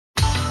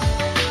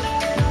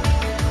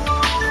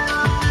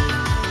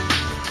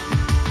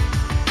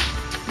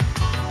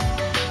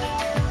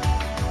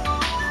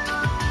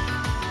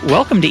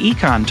Welcome to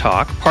Econ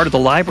Talk, part of the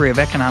Library of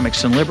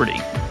Economics and Liberty.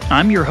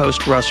 I'm your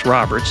host, Russ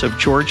Roberts of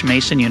George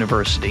Mason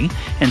University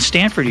and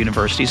Stanford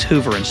University's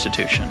Hoover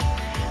Institution.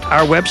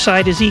 Our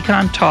website is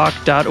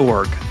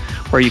econtalk.org,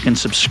 where you can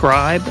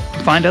subscribe,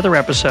 find other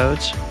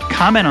episodes,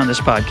 comment on this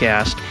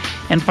podcast,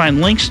 and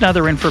find links and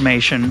other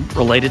information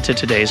related to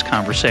today's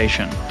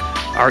conversation.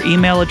 Our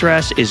email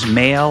address is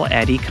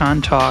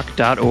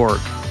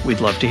mail@econtalk.org.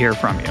 We'd love to hear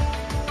from you.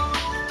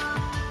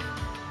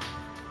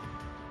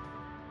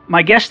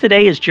 My guest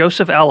today is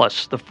Joseph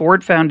Ellis, the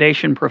Ford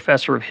Foundation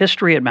Professor of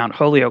History at Mount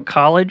Holyoke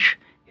College.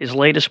 His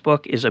latest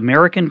book is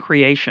American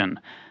Creation,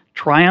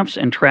 Triumphs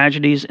and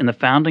Tragedies in the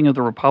Founding of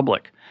the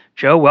Republic.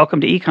 Joe,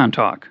 welcome to Econ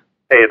Talk.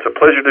 Hey, it's a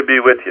pleasure to be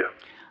with you.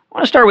 I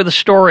want to start with a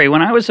story.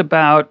 When I was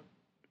about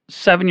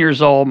 7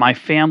 years old, my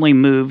family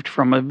moved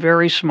from a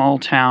very small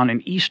town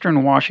in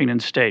eastern Washington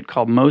state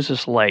called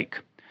Moses Lake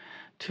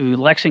to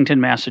Lexington,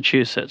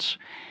 Massachusetts.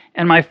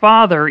 And my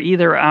father,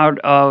 either out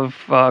of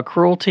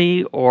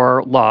cruelty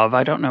or love,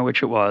 I don't know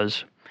which it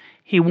was,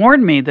 he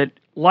warned me that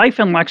life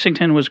in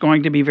Lexington was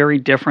going to be very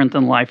different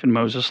than life in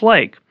Moses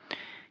Lake.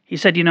 He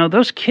said,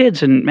 those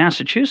kids in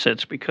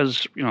Massachusetts,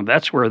 because,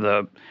 that's where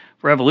the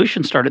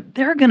revolution started,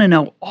 they're going to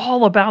know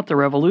all about the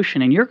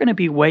revolution and you're going to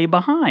be way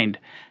behind.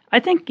 I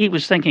think he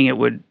was thinking it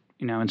would,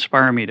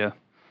 inspire me to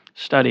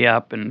study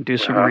up and do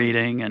some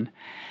reading. And,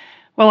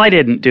 well, I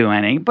didn't do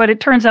any, but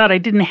it turns out I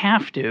didn't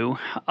have to.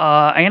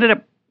 I ended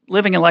up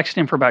living in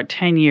Lexington for about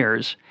 10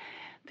 years.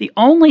 The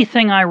only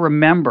thing I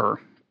remember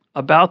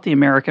about the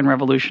American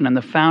Revolution and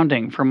the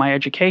founding from my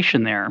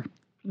education there,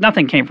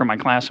 nothing came from my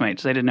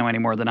classmates. They didn't know any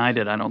more than I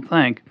did, I don't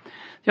think.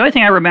 The only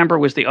thing I remember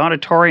was the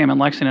auditorium in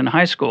Lexington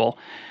High School,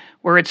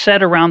 where it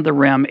said around the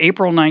rim,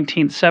 April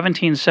 19th,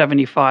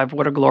 1775,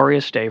 what a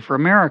glorious day for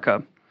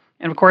America.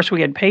 And of course,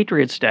 we had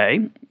Patriots Day,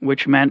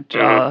 which meant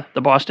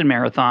the Boston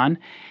Marathon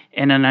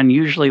and an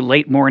unusually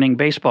late morning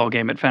baseball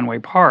game at Fenway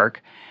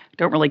Park.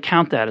 Don't really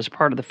count that as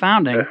part of the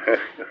founding.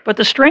 But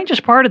the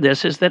strangest part of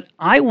this is that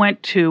I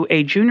went to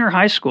a junior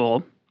high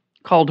school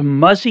called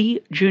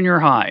Muzzy Junior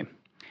High.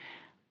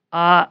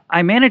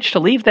 I managed to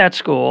leave that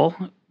school,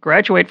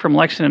 graduate from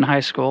Lexington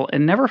High School,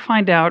 and never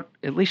find out,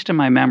 at least in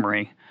my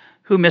memory,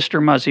 who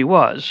Mr. Muzzy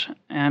was.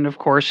 And of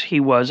course, he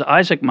was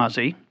Isaac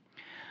Muzzy,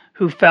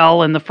 who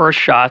fell in the first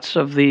shots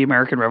of the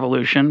American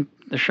Revolution,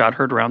 the shot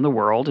heard around the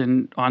world,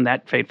 on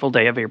that fateful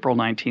day of April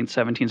 19th,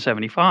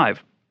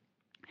 1775.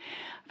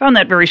 Found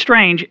that very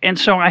strange, and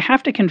so I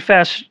have to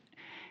confess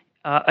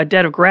a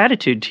debt of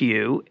gratitude to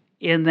you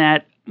in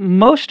that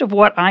most of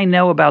what I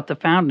know about the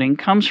founding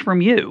comes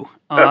from you.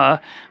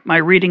 My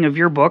reading of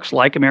your books,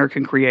 like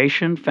American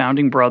Creation,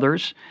 Founding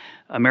Brothers,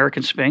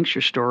 American Sphinx,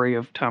 your story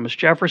of Thomas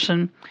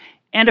Jefferson,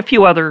 and a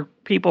few other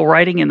people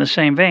writing in the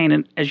same vein.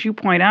 And as you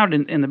point out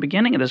in the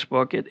beginning of this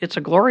book, it's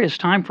a glorious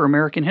time for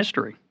American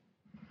history.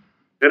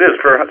 It is,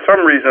 for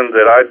some reason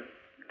that I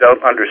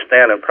don't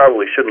understand and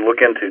probably shouldn't look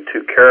into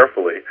too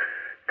carefully,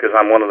 because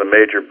I'm one of the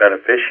major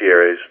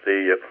beneficiaries.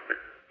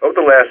 Over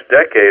the last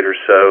decade or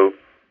so,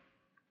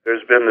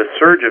 there's been this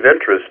surge of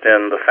interest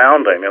in the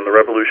founding and the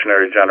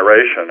revolutionary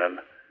generation, and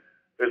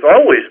there's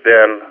always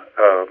been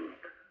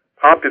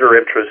popular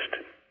interest,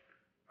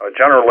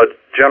 general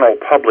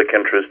public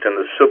interest in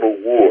the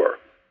Civil War,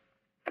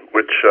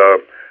 which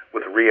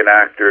with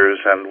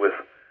reenactors and with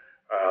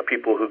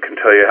people who can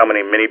tell you how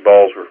many mini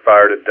balls were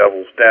fired at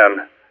Devil's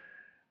Den.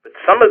 But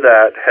some of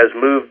that has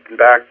moved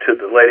back to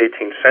the late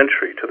 18th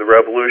century, to the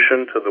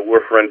Revolution, to the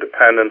War for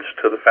Independence,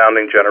 to the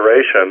founding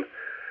generation.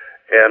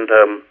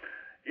 And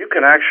you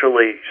can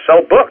actually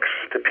sell books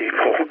to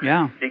people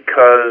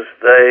because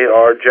they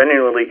are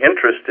genuinely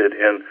interested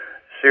in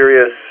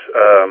serious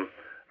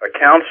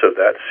accounts of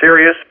that,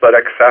 serious but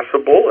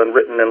accessible and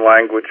written in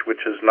language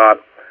which is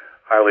not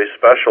highly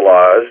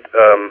specialized.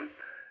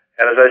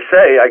 And as I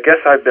say, I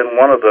guess I've been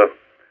one of the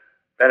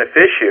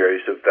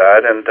beneficiaries of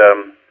that, and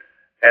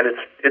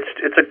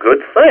it's a good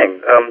thing,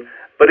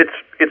 but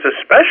it's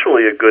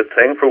especially a good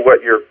thing for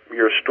what your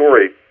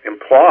story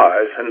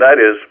implies, and that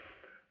is,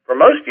 for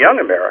most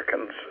young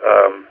Americans,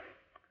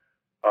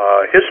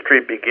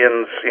 history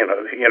begins.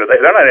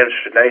 They're not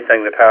interested in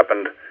anything that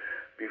happened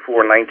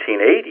before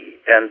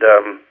 1980, and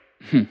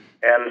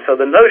so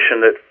the notion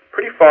that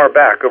pretty far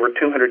back, over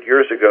 200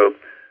 years ago,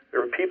 there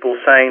were people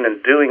saying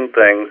and doing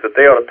things that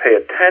they ought to pay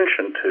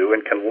attention to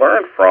and can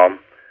learn from.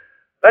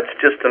 That's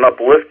just an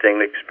uplifting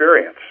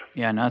experience.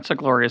 Yeah, no, it's a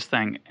glorious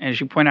thing.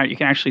 As you point out, you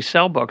can actually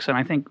sell books, and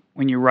I think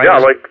when you write... Yeah,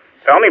 like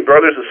Founding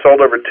Brothers has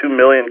sold over 2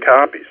 million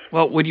copies.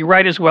 Well, when you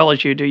write as well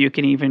as you do, you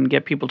can even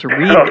get people to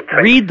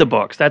read the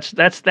books. That's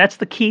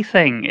the key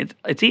thing.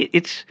 It's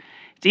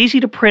easy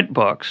to print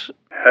books.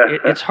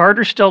 It's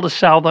harder still to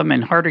sell them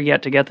and harder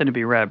yet to get them to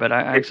be read, but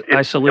I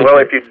salute you. Well,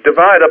 if you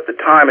divide up the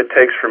time it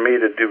takes for me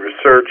to do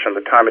research and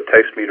the time it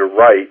takes me to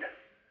write,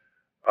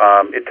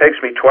 it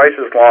takes me twice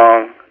as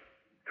long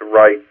to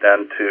write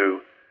than to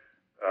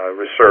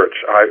research,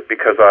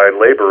 because I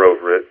labor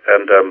over it,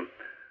 and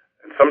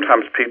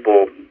sometimes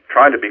people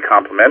trying to be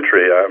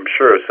complimentary, I'm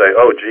sure, say,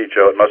 "Oh, gee,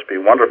 Joe, it must be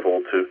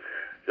wonderful to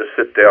just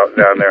sit down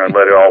there and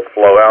let it all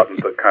flow out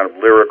into the kind of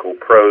lyrical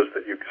prose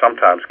that you're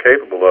sometimes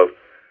capable of.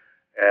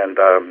 And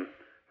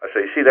I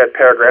say, you see that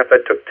paragraph?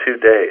 That took 2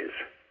 days.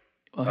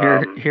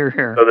 Well, here.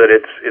 So that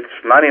it's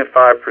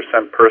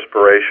 95%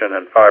 perspiration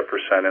and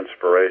 5%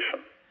 inspiration.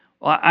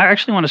 Well, I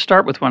actually want to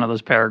start with one of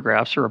those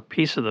paragraphs, or a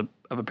piece of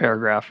a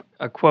paragraph,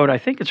 a quote. I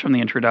think it's from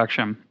the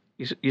introduction.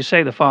 You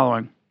say the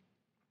following: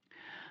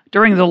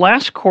 "During the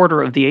last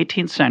quarter of the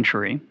 18th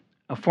century,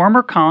 a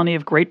former colony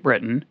of Great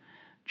Britain,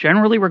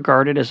 generally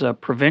regarded as a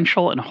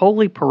provincial and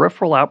wholly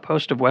peripheral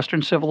outpost of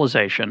Western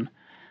civilization,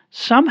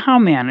 somehow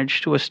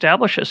managed to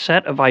establish a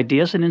set of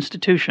ideas and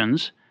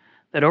institutions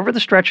that over the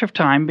stretch of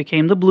time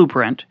became the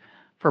blueprint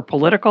for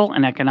political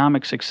and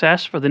economic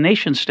success for the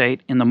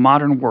nation-state in the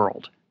modern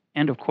world."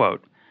 End of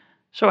quote.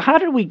 So how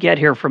did we get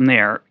here from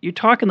there? You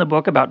talk in the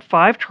book about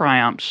 5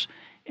 triumphs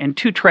and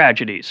 2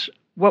 tragedies.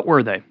 What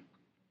were they?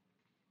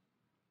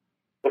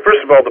 Well,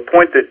 first of all, the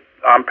point that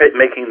I'm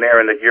making there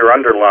and that you're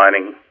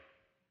underlining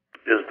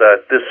is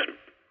that this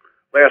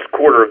last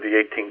quarter of the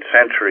 18th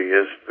century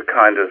is the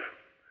kind of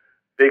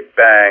big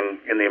bang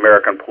in the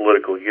American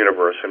political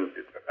universe, and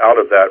out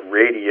of that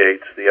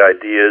radiates the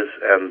ideas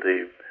and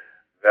the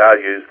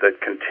values that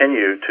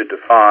continue to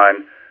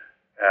define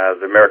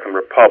the American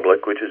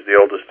Republic, which is the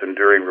oldest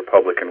enduring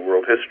republic in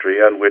world history,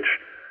 and which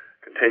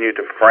continue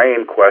to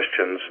frame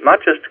questions,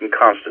 not just in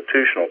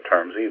constitutional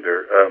terms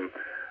either,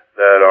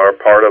 that are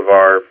part of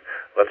our,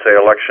 let's say,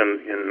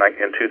 election in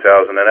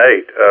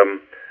 2008.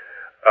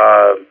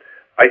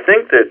 I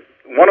think that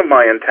one of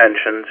my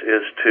intentions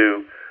is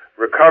to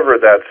recover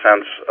that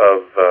sense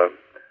of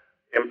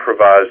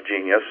improvised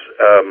genius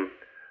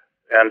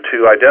and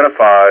to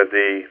identify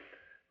the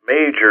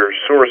major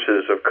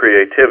sources of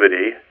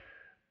creativity,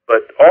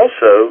 but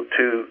also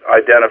to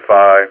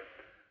identify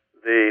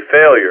the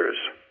failures,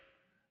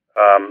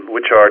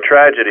 which are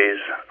tragedies,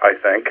 I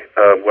think.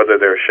 Whether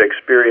they're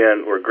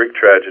Shakespearean or Greek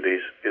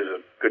tragedies is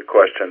a good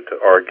question to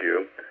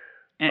argue.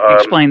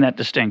 Explain that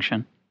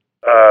distinction,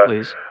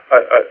 please.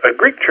 A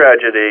Greek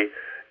tragedy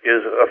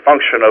is a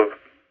function of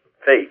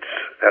fates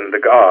and the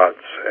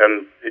gods,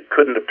 and it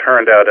couldn't have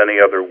turned out any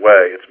other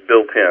way. It's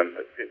built in.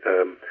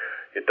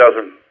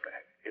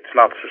 It's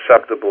not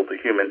susceptible to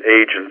human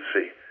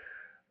agency.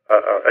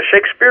 A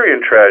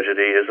Shakespearean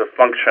tragedy is a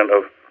function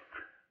of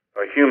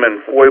human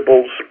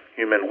foibles,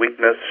 human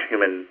weakness,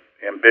 human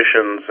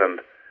ambitions,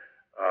 and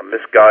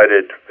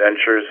misguided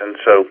ventures. And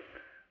so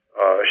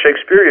a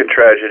Shakespearean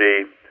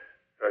tragedy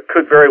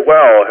could very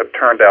well have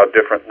turned out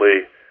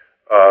differently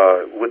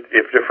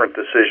if different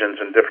decisions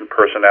and different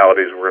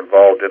personalities were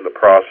involved in the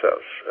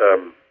process.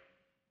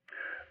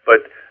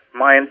 But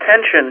my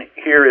intention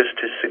here is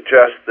to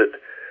suggest that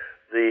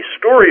the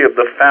story of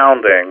the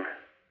founding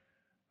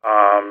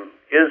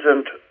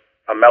isn't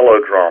a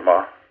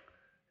melodrama.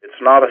 It's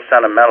not a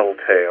sentimental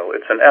tale.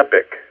 It's an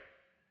epic.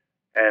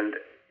 And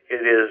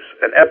it is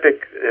an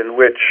epic in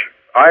which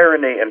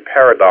irony and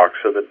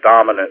paradox are the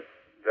dominant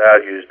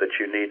values that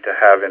you need to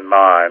have in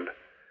mind.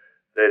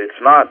 That it's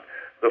not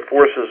the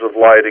forces of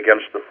light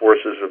against the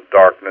forces of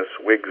darkness,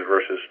 Whigs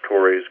versus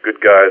Tories,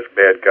 good guys,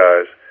 bad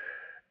guys.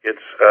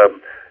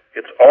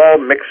 It's all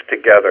mixed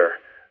together.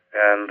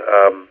 And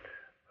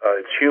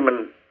it's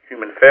human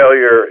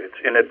failure,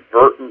 it's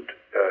inadvertent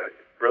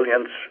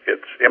brilliance,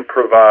 it's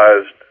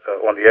improvised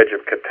on the edge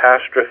of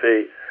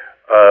catastrophe.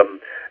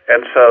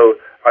 And so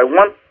I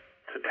want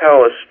to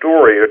tell a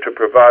story or to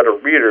provide a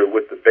reader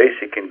with the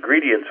basic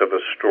ingredients of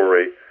a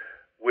story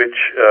which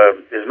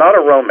is not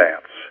a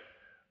romance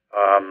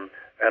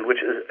and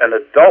which is an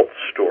adult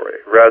story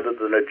rather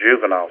than a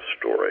juvenile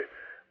story,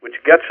 which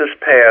gets us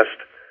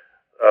past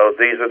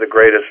these are the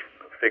greatest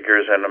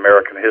figures in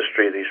American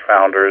history, these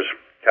founders,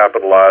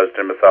 capitalized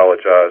and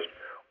mythologized.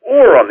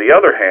 Or, on the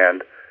other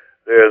hand,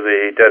 they're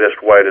the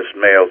deadest, whitest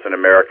males in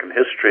American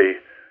history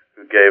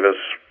who gave us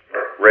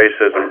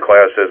racism,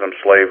 classism,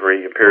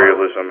 slavery,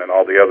 imperialism, and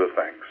all the other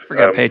things.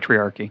 Forget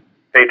patriarchy.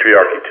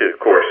 Patriarchy, too, of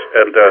course.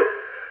 And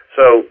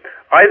so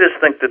I just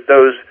think that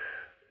those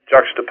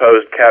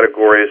juxtaposed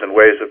categories and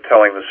ways of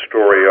telling the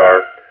story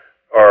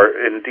are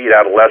indeed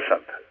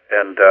adolescent,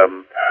 and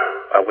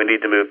we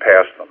need to move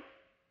past them.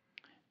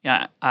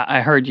 Yeah,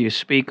 I heard you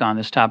speak on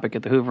this topic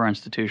at the Hoover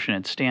Institution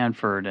at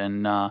Stanford,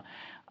 and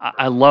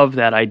I love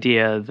that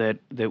idea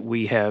that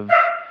we have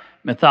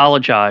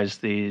mythologized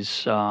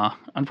these.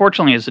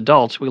 Unfortunately, as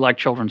adults, we like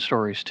children's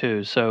stories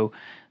too. So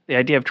the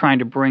idea of trying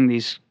to bring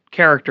these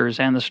characters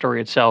and the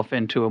story itself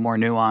into a more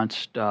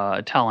nuanced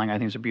telling, I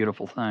think, is a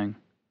beautiful thing.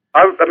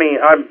 I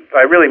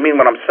really mean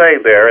what I'm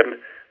saying there, and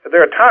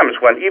there are times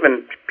when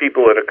even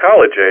people at a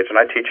college age, and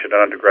I teach at an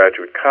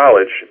undergraduate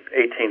college,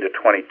 18 to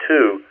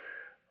 22,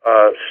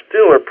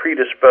 still are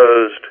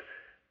predisposed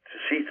to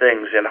see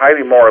things in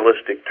highly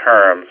moralistic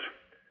terms.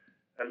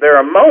 And there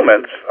are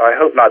moments, I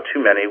hope not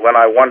too many, when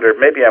I wonder,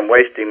 maybe I'm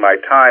wasting my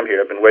time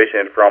here. I've been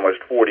wasting it for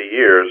almost 40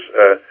 years,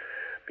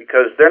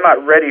 because they're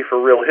not ready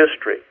for real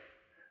history.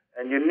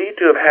 And you need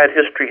to have had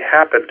history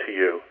happen to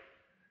you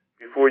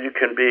before you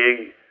can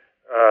be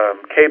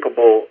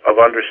capable of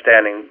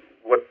understanding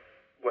what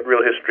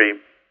real history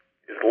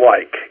is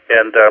like.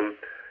 And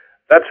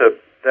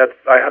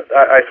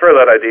I throw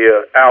that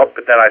idea out,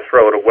 but then I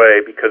throw it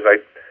away because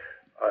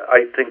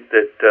I think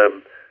that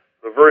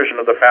the version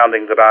of the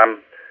founding that I'm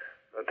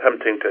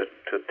attempting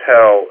to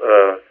tell,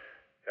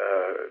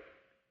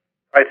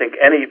 I think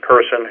any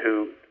person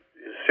who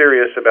is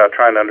serious about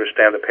trying to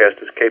understand the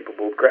past is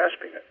capable of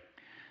grasping it.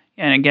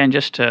 And again,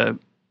 just to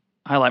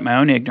highlight my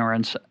own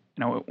ignorance,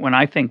 when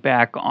I think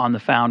back on the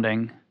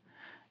founding,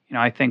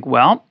 I think,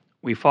 well,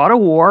 we fought a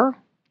war,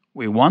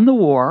 we won the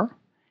war,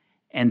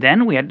 and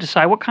then we had to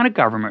decide what kind of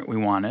government we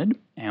wanted,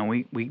 and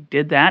we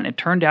did that, and it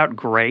turned out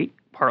great,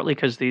 partly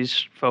because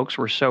these folks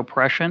were so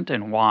prescient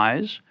and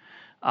wise,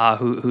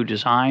 who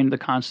designed the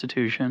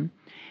Constitution,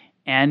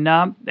 and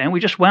we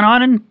just went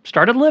on and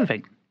started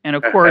living. And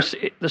of course,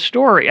 the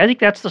story, I think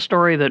that's the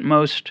story that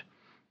most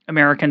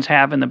Americans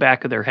have in the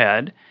back of their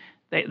head.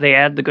 They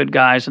add the good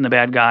guys and the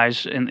bad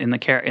guys in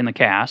the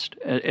cast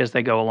as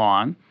they go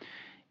along.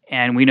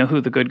 And we know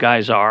who the good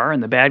guys are,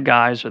 and the bad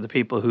guys are the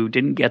people who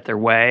didn't get their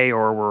way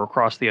or were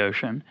across the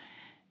ocean.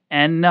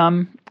 And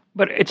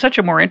but it's such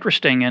a more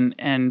interesting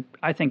and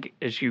I think,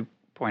 as you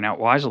point out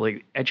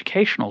wisely,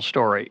 educational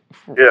story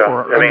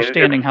for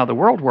understanding how the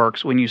world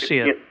works when you see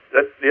it.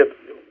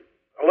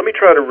 Let me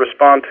try to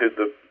respond to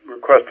the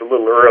request a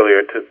little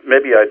earlier to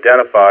maybe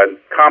identify and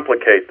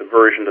complicate the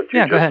version that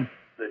you go ahead.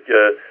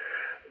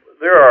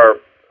 There are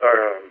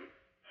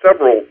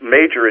several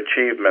major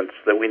achievements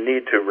that we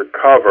need to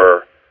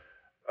recover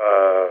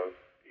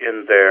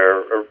in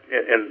their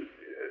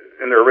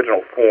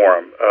original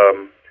form.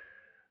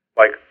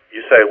 Like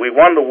you say, we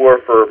won the war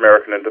for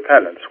American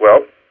independence.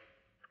 Well,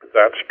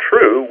 that's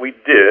true, we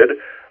did,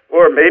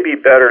 or maybe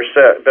better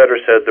said,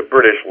 the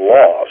British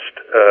lost.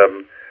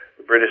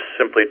 The British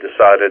simply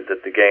decided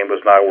that the game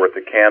was not worth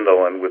the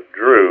candle and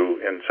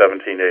withdrew in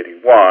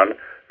 1781,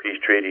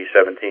 Peace Treaty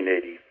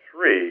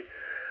 1783.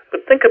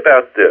 But think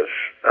about this.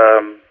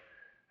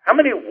 How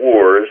many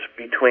wars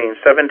between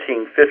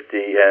 1750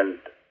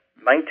 and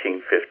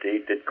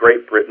 1950 did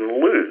Great Britain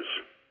lose?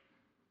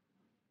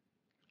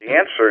 The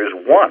answer is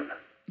one.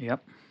 Yep.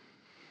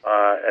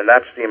 And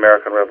that's the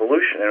American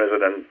Revolution. It was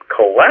a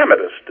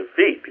calamitous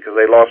defeat because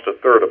they lost a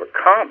third of a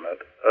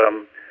continent.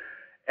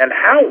 And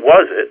how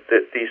was it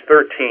that these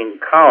 13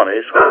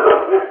 colonies,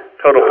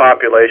 total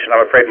population,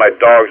 I'm afraid my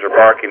dogs are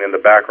barking in the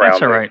background.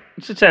 That's all right.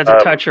 It adds a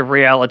touch of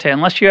reality.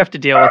 Unless you have to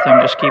deal with them,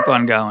 just keep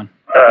on going.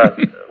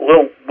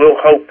 We'll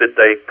hope that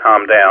they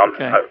calm down.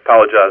 Okay. I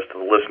apologize to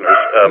the listeners.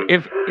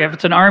 If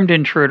it's an armed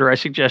intruder, I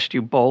suggest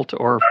you bolt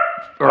or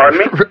Pardon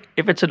me?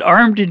 If it's an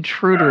armed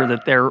intruder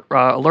that they're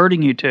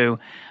alerting you to,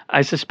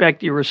 I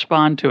suspect you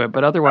respond to it.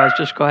 But otherwise,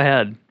 just go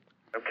ahead.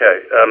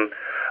 Okay.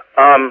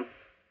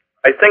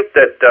 I think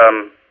that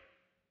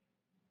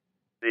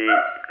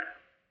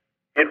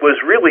it was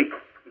really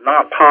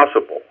not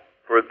possible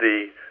for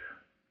the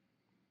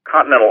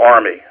Continental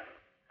Army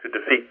to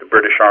defeat the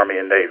British Army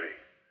and Navy.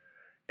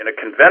 In a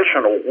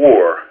conventional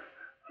war,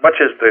 much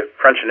as the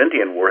French and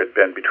Indian War had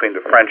been between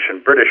the French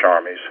and British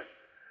armies,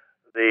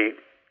 the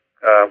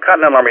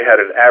Continental Army had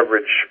an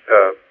average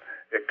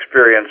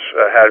experience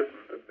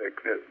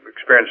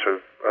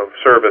of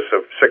service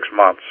of 6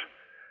 months.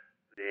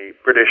 The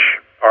British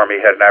Army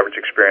had an average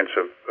experience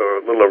of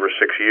a little over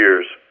 6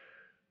 years.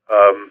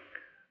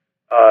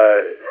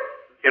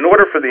 In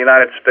order for the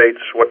United States,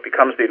 what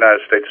becomes the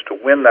United States, to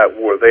win that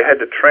war, they had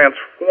to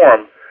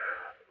transform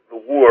the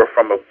war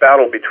from a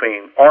battle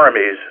between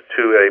armies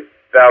to a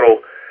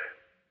battle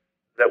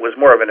that was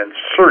more of an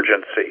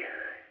insurgency,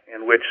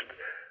 in which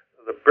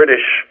the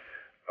British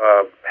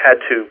had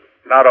to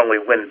not only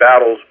win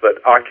battles but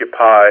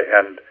occupy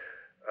and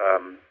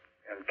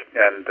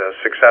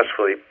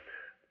successfully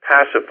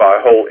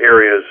pacify whole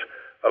areas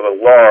of a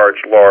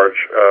large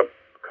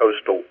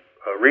coastal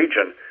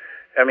region.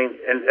 I mean,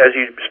 and as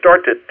you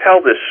start to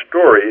tell this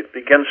story, it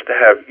begins to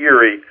have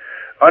eerie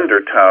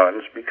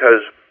undertones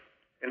because,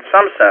 in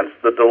some sense,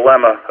 the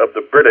dilemma of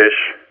the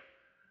British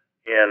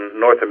in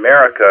North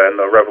America in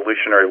the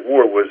Revolutionary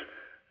War was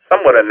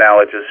somewhat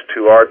analogous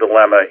to our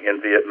dilemma in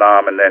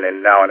Vietnam and then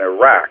now in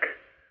Iraq.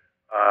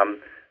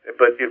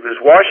 But it was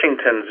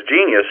Washington's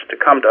genius to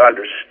come to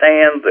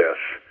understand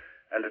this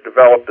and to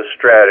develop the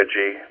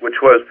strategy, which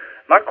was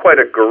not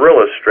quite a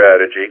guerrilla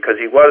strategy, because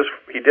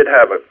he did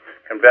have a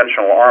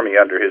conventional army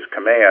under his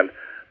command,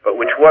 but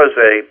which was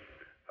a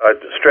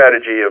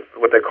strategy of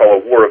what they call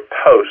a war of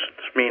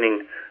posts,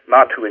 meaning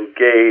not to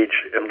engage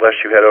unless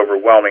you had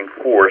overwhelming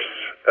force,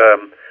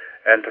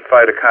 and to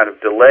fight a kind of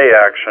delay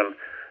action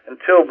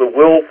until the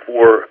will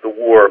for the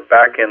war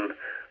back in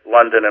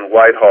London and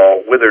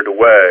Whitehall withered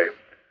away.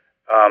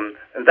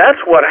 And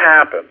that's what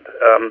happened.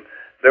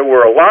 There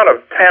were a lot of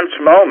tense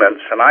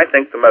moments, and I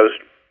think the most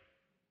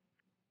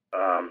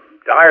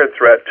dire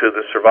threat to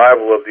the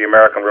survival of the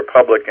American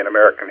Republic in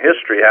American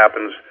history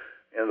happens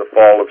in the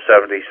fall of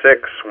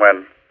 1776,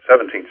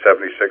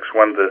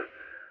 when the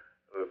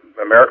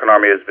American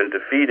army has been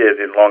defeated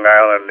in Long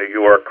Island, New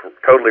York,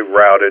 totally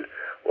routed.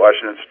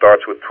 Washington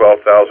starts with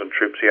 12,000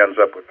 troops. He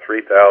ends up with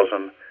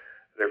 3,000.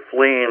 They're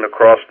fleeing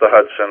across the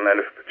Hudson, and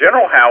if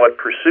General Howe had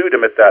pursued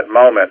him at that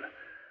moment,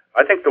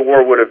 I think the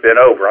war would have been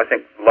over. I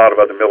think a lot of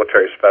other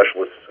military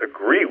specialists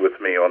agree with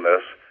me on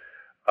this.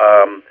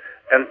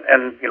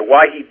 And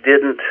why he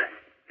didn't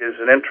is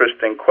an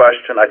interesting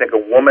question. I think a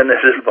woman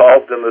is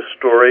involved in the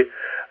story,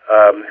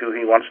 who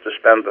he wants to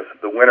spend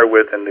the winter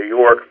with in New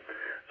York,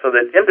 so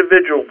that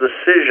individual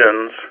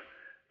decisions,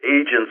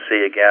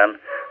 agency again,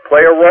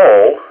 play a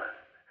role.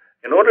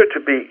 In order to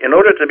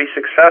be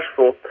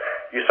successful,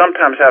 you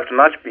sometimes have to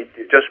not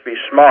just be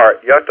smart.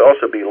 You have to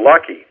also be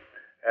lucky.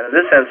 And in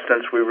this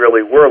instance, we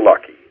really were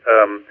lucky.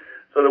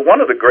 So that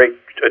one of the great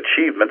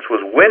achievements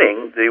was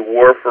winning the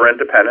war for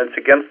independence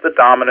against the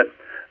dominant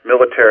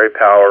military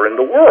power in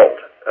the world.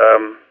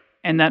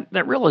 And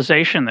that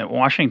realization that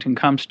Washington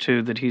comes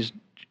to that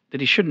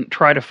he shouldn't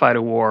try to fight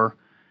a war.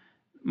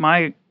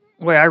 My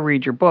way I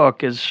read your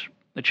book is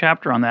the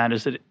chapter on that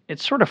is that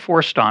it's sort of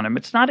forced on him.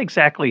 It's not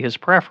exactly his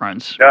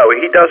preference. No,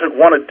 he doesn't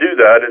want to do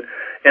that. And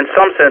in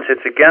some sense,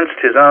 it's against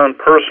his own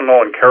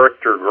personal and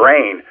character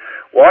grain.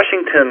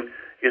 Washington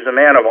is a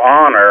man of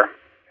honor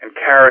and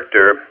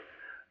character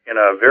in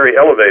a very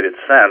elevated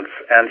sense,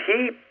 and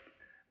he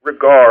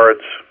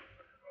regards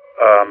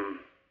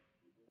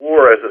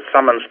war as a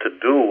summons to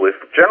duel. If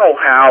General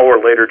Howe or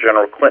later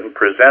General Clinton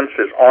presents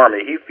his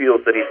army, he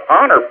feels that he's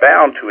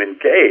honor-bound to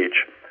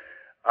engage.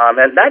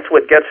 And that's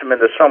what gets him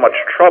into so much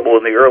trouble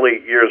in the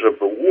early years of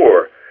the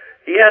war.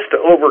 He has to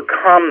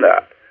overcome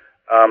that.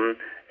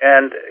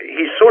 And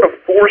he's sort of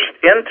forced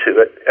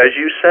into it, as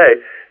you say,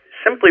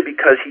 simply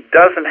because he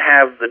doesn't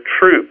have the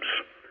troops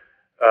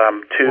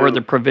or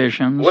the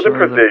provisions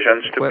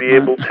to be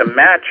able to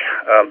match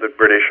the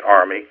British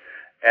Army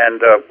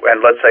and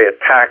let's say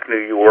attack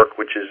New York,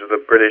 which is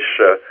the British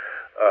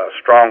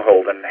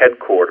stronghold and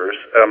headquarters.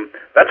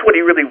 That's what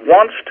he really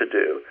wants to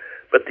do.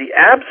 But the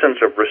absence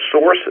of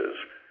resources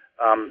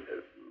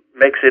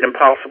makes it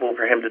impossible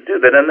for him to do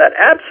that. And that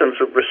absence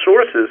of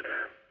resources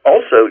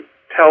also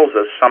tells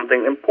us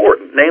something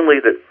important,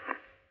 namely that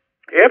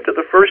after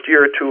the first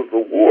year or two of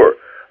the war,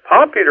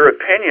 popular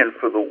opinion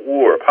for the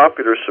war,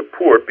 popular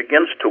support,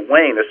 begins to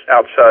wane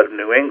outside of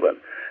New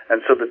England. And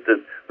so that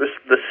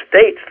the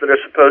states that are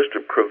supposed to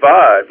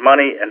provide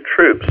money and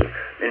troops,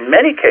 in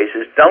many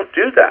cases, don't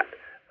do that.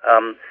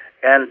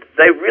 And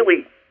they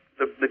really,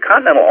 the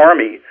Continental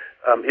Army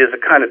is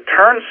a kind of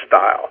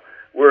turnstile,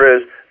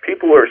 whereas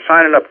people are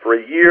signing up for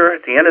a year.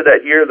 At the end of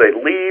that year, they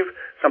leave.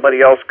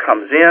 Somebody else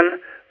comes in.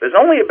 There's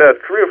only about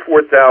 3,000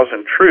 or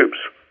 4,000 troops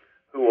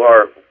who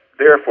are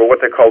there for what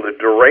they call the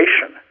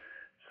duration.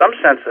 Some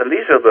sense, and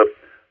these are the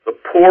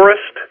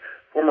poorest,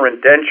 former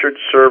indentured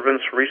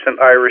servants,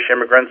 recent Irish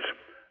immigrants,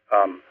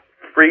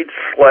 freed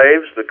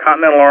slaves. The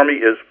Continental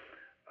Army is,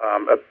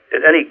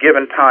 at any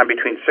given time,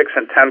 between 6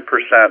 and 10%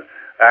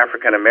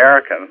 African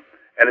American,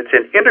 and it's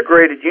in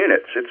integrated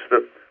units. It's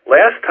the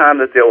last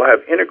time that they'll have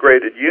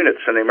integrated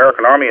units in the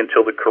American Army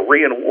until the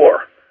Korean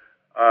War.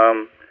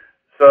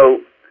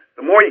 So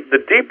the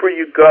deeper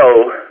you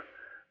go,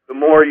 the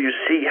more you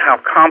see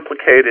how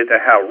complicated and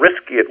how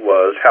risky it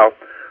was, how,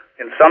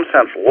 in some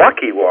sense,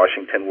 lucky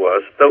Washington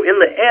was, though in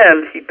the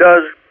end, he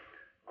does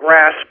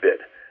grasp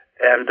it.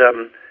 And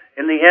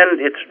in the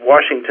end, it's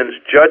Washington's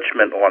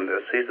judgment on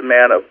this. He's a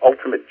man of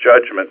ultimate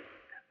judgment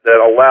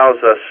that allows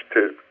us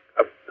to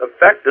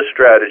affect the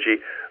strategy,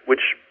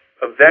 which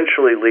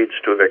eventually leads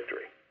to a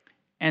victory.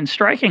 And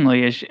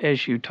strikingly,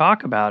 as you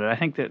talk about it, I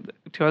think that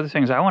two other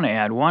things I want to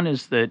add. One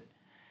is that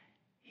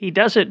he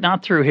does it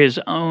not through his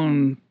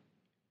own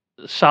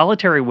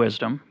solitary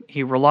wisdom.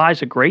 He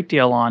relies a great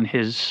deal on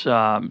his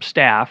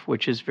staff,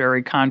 which is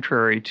very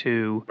contrary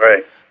to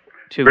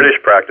British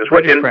practice.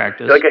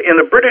 Practice. Like in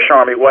the British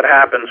Army, what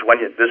happens when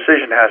a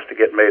decision has to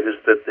get made is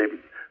that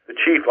the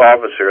chief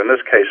officer, in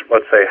this case,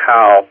 let's say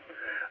Howe,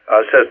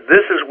 says,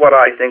 this is what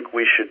I think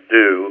we should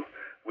do.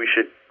 We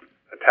should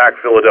attack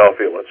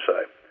Philadelphia, let's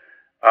say.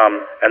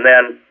 And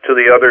then to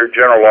the other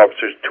general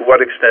officers, to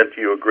what extent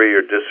do you agree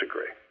or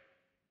disagree?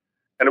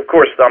 And of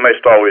course,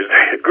 almost always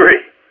they agree.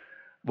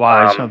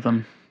 Wise of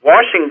them.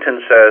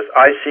 Washington says,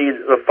 I see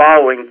the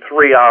following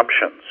three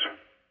options.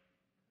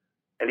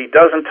 And he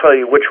doesn't tell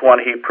you which one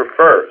he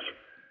prefers.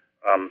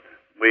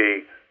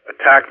 We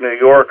attack New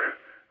York,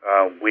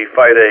 we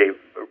fight a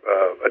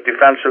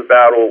defensive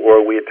battle,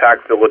 or we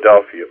attack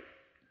Philadelphia.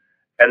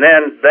 And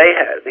then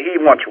he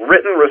wants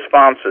written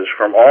responses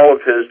from all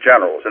of his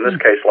generals, in this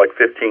case like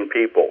 15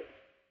 people.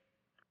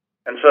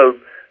 And so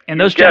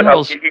those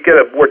generals, you get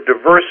a more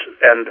diverse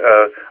and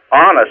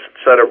honest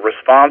set of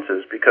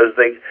responses because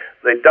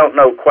they don't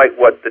know quite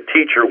what the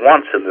teacher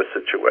wants in this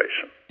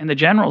situation. And the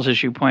generals,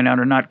 as you point out,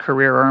 are not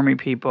career Army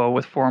people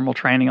with formal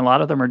training. A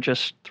lot of them are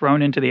just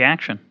thrown into the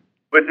action.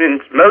 But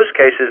in most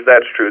cases,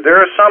 that's true. There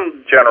are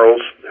some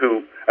generals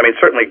who,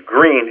 certainly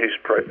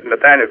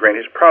Nathaniel Greene,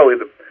 who's probably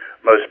the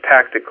most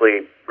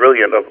tactically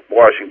brilliant of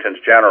Washington's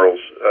generals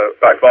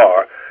by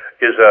far,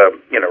 is a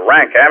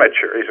rank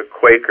amateur. He's a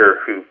Quaker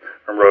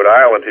from Rhode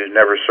Island who's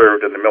never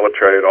served in the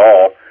military at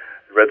all.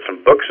 Read some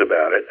books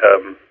about it,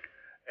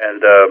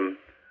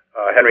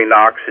 Henry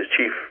Knox, his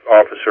chief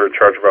officer in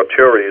charge of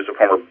artillery, is a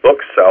former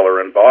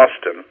bookseller in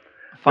Boston.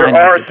 Fine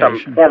there are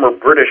occupation. some former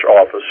British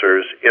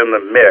officers in the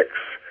mix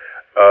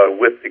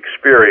with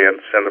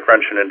experience in the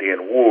French and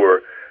Indian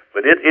War,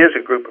 but it is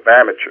a group of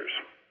amateurs.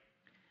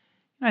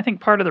 I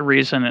think part of the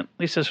reason, at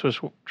least this was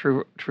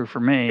true for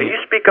me. Can you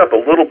speak up a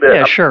little bit?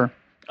 Yeah, sure.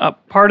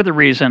 Part of the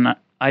reason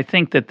I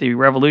think that the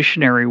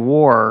Revolutionary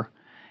War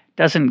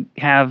doesn't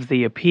have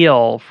the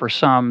appeal for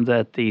some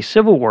that the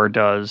Civil War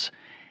does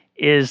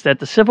is that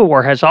the Civil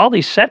War has all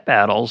these set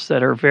battles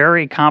that are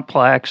very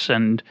complex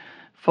and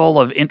full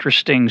of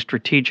interesting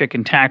strategic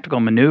and tactical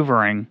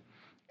maneuvering.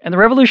 And the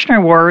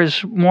Revolutionary War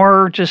is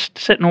more just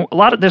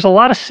there's a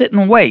lot of sit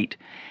and wait.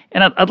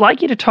 And I'd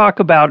like you to talk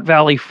about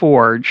Valley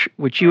Forge,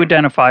 which you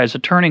identify as a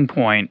turning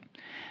point,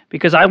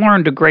 because I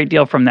learned a great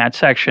deal from that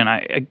section.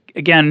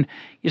 Again,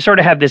 you sort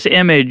of have this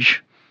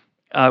image,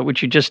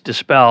 which you just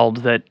dispelled,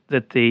 that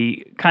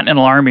the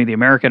Continental Army, the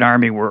American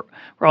Army, were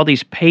all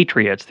these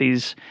patriots,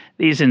 these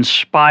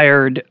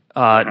inspired,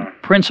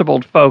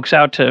 principled folks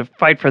out to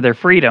fight for their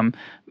freedom.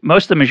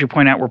 Most of them, as you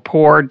point out, were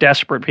poor,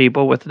 desperate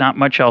people with not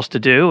much else to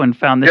do, and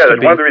found this to be... Yeah,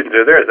 that's one of the reasons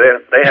they're there.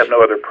 They have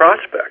no other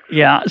prospects.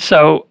 Yeah,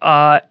 so,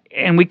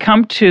 and we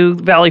come to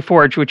Valley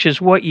Forge, which is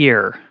what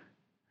year?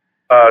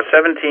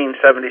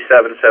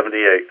 1777,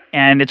 78.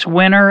 And it's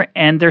winter,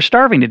 and they're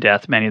starving to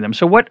death, many of them.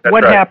 So what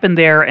right. happened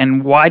there,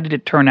 and why did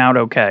it turn out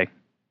okay?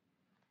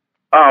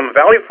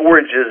 Valley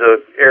Forge is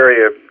an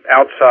area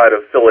outside of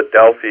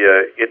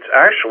Philadelphia. It's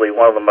actually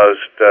one of the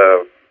most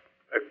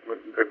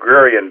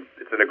agrarian.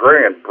 It's an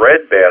agrarian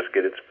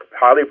breadbasket. It's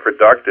highly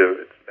productive.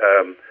 It's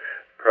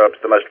perhaps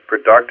the most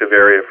productive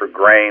area for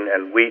grain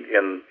and wheat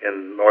in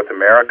North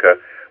America,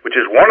 which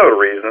is one of the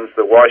reasons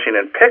that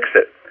Washington picks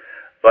it.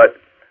 But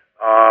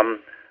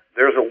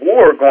there's a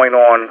war going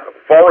on, a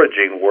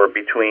foraging war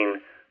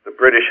between the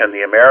British and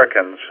the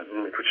Americans,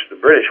 which the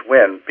British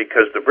win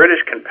because the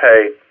British can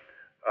pay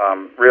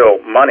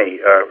real money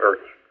or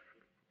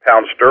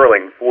pound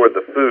sterling for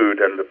the food,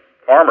 and the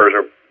farmers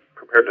are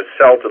prepared to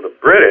sell to the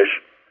British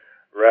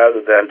rather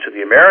than to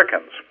the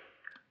Americans.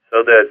 So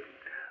that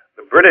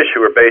the British,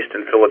 who are based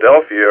in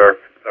Philadelphia,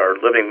 are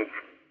living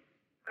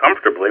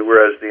comfortably,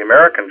 whereas the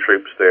American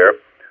troops there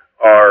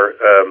are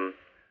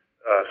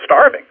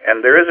starving.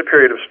 And there is a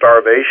period of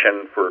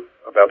starvation for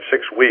about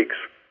 6 weeks.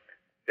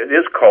 It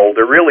is cold.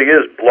 There really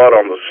is blood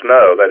on the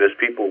snow. That is,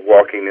 people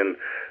walking in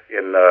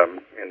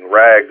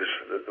rags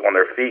on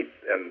their feet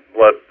and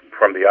blood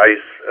from the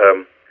ice.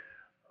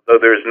 Though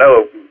there's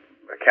no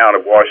account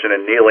of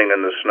Washington kneeling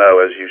in the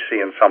snow, as you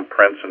see in some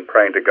prints, and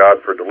praying to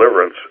God for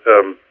deliverance.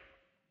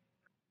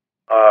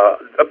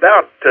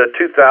 About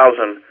 2,000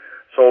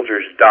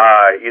 soldiers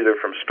die either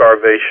from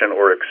starvation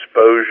or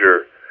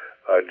exposure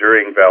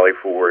during Valley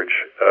Forge,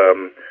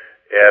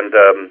 and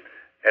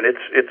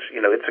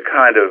it's a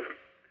kind of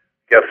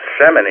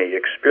Gethsemane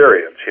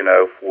experience,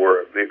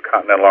 for the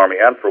Continental Army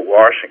and for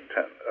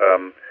Washington.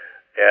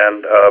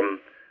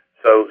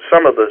 So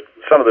some of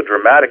the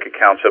dramatic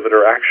accounts of it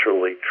are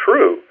actually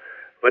true,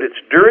 but it's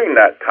during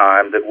that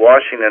time that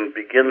Washington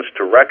begins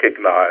to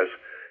recognize,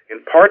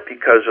 in part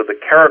because of the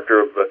character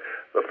of the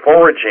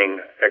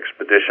foraging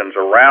expeditions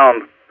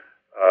around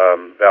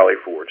Valley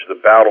Forge,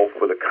 the battle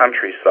for the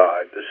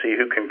countryside, to see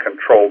who can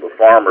control the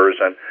farmers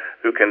and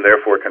who can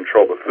therefore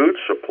control the food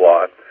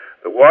supply,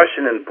 that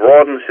Washington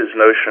broadens his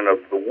notion of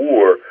the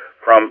war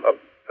from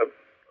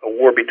a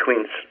war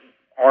between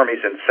armies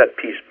in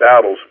set-piece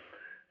battles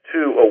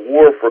to a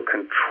war for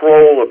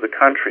control of the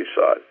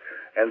countryside.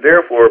 And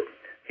therefore,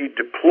 he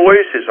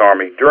deploys his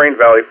army during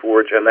Valley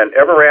Forge and then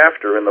ever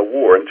after in the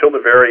war until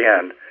the very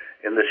end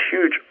in this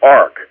huge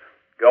arc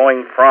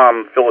going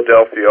from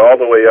Philadelphia all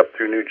the way up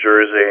through New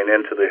Jersey and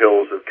into the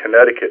hills of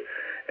Connecticut.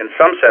 In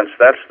some sense,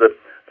 that's the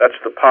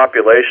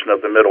population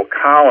of the middle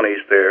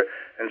colonies there.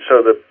 And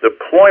so the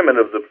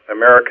deployment of the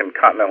American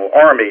Continental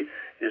Army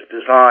is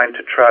designed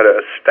to try to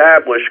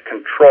establish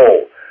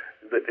control.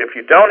 That if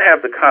you don't have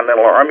the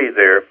Continental Army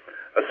there,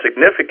 a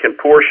significant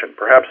portion,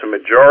 perhaps a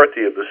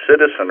majority of the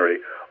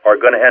citizenry, are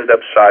going to end up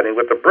siding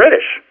with the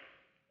British.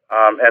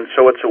 And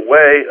so it's a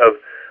way of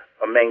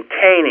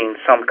maintaining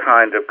some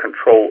kind of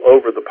control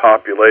over the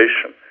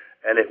population,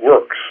 and it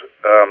works.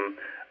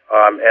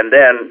 And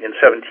then in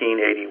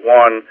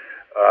 1781,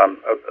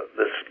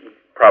 this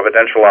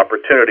providential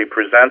opportunity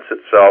presents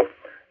itself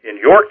in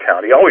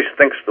Yorktown. He always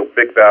thinks the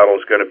big battle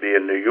is going to be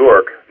in New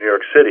York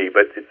City,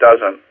 but it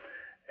doesn't.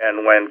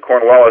 And when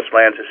Cornwallis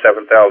lands his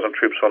 7,000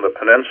 troops on the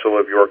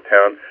peninsula of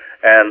Yorktown,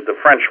 and the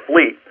French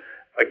fleet,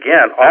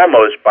 again,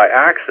 almost by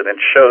accident,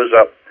 shows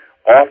up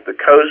off the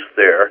coast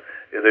there.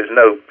 There's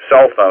no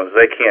cell phones.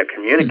 They can't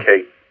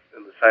communicate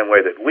in the same way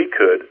that we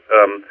could.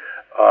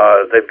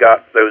 They've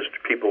got those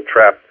people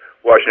trapped.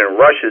 Washington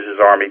rushes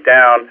his army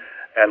down,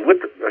 and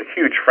with a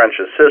huge French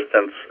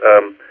assistance,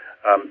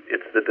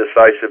 it's the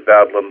decisive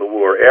battle in the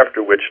war,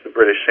 after which the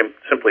British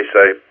simply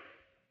say,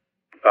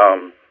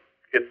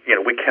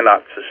 we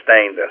cannot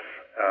sustain this,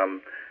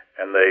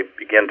 and they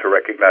begin to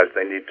recognize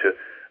they need to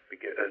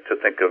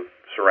think of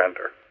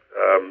surrender.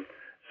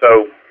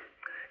 So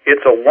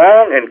it's a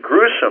long and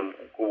gruesome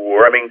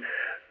war. I mean,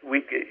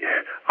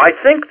 I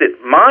think that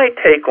my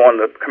take on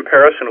the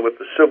comparison with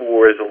the Civil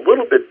War is a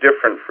little bit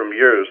different from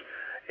yours,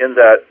 in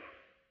that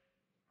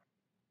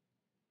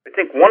I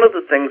think one of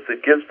the things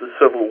that gives the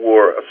Civil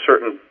War a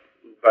certain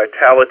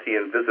vitality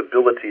and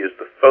visibility is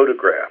the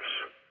photographs,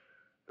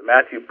 the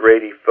Matthew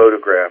Brady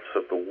photographs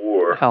of the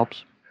war. It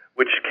helps.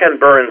 Which Ken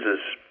Burns'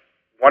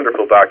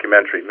 wonderful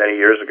documentary many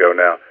years ago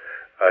now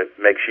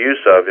makes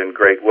use of in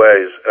great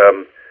ways,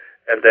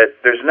 and that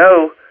there's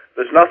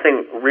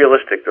nothing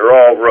realistic. They're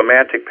all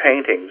romantic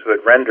paintings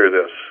that render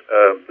this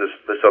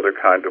other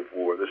kind of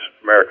war, this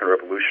American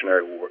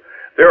Revolutionary War.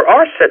 There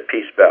are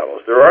set-piece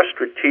battles. There are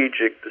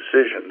strategic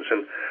decisions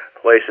in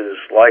places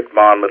like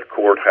Monmouth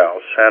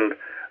Courthouse and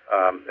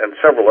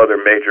several other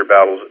major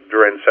battles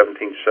during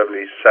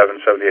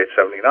 1777, 78,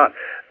 79.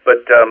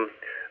 But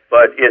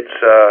it's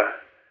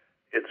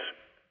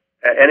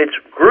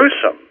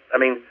gruesome. I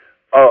mean,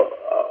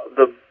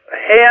 the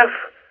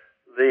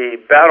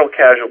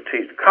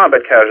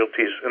combat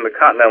casualties in the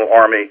Continental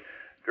Army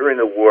during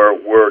the war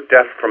were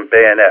death from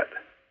bayonet,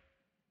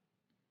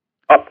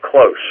 up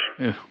close.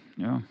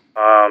 Yeah.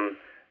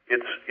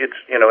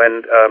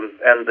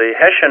 And the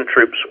Hessian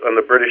troops on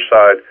the British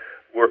side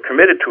were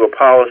committed to a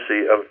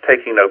policy of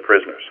taking no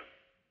prisoners.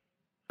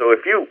 So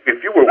if you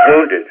were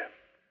wounded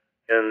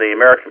in the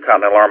American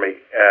Continental Army,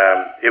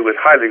 it was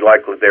highly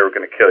likely they were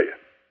going to kill you.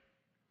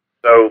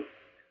 So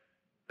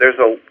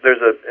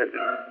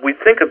we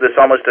think of this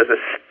almost as a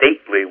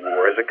stately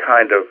war, as a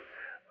kind of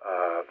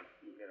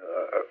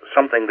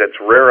something that's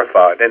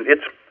rarefied, and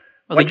it's.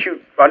 Once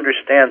you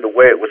understand the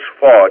way it was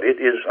fought,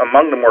 it is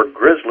among the more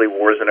grisly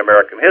wars in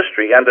American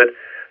history, and that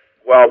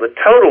while the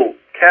total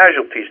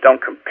casualties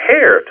don't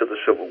compare to the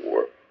Civil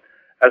War,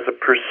 as a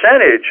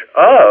percentage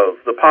of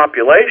the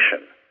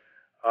population,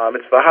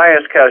 it's the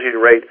highest casualty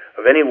rate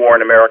of any war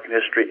in American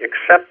history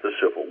except the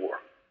Civil War.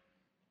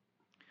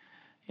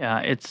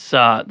 Yeah, it's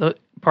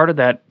part of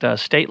that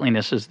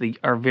stateliness is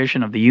our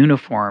vision of the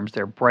uniforms,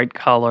 their bright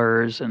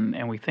colors,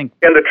 and we think...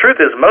 And the truth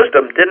is, most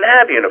of them didn't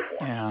have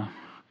uniforms. Yeah.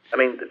 I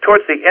mean,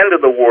 towards the end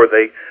of the war,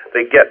 they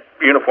get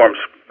uniforms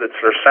that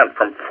are sent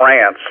from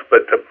France,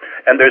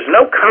 and there's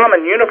no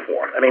common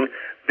uniform. I mean,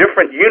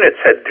 different units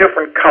had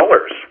different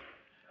colors.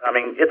 I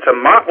mean, it's a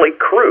motley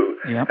crew.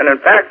 Yep. And in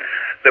fact,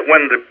 that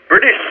when the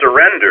British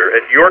surrender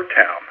at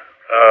Yorktown,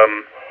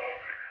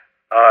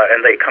 and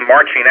they come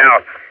marching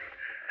out,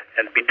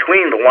 and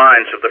between the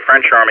lines of the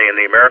French army and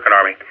the American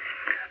army,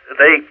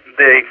 they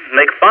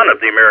make fun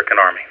of the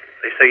American army.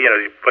 They say, you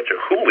bunch of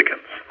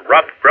hooligans,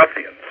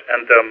 ruffians,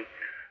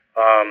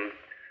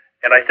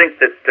 and I think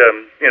that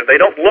they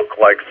don't look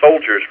like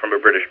soldiers from a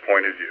British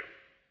point of view.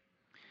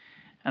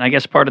 And I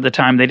guess part of the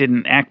time they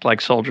didn't act like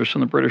soldiers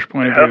from the British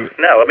point of view.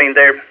 No, I mean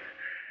they're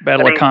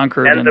Battle of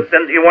Concord, and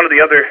then one of the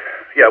other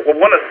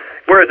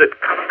where is it,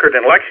 Concord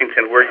and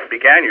Lexington, where you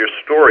began your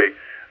story.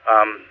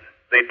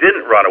 They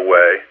didn't run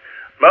away.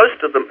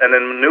 Most of them, and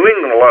in New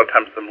England, a lot of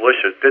times the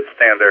militias did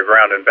stand their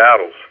ground in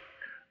battles,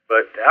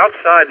 but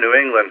outside New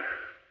England,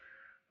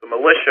 the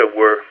militia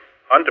were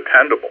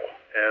undependable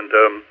and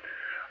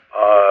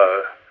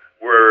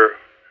were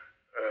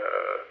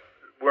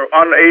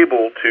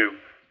unable to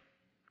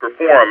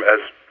perform as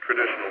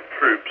traditional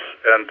troops,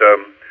 and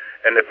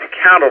if you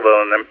counted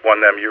on them,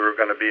 you were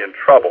going to be in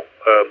trouble.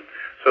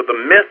 So the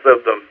myth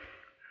of the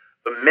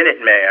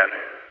Minuteman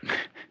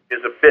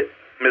is a bit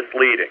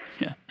misleading.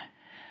 Yeah.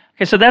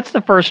 Okay, so that's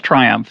the first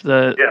triumph.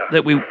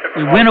 That we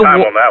win a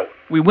war.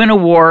 We win a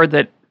war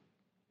that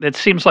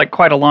seems like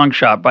quite a long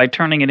shot by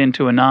turning it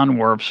into a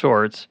non-war of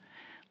sorts.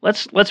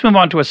 Let's move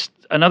on to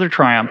another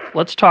triumph.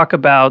 Let's talk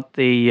about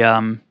the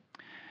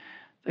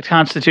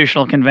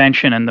Constitutional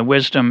Convention and the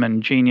wisdom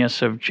and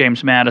genius of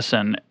James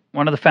Madison,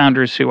 one of the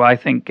founders who I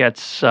think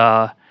gets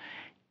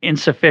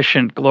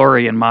insufficient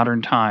glory in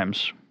modern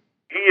times.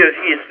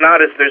 He's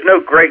not as there's no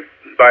great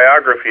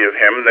biography of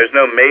him. There's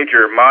no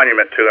major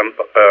monument to him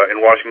in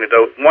Washington.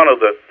 One of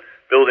the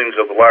buildings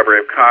of the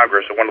Library of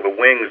Congress, or one of the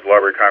wings of the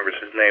Library of Congress,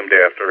 is named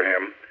after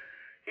him.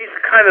 He's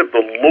kind of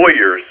the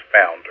lawyer's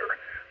founder.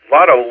 A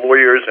lot of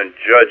lawyers and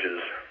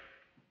judges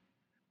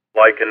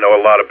like and know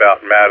a lot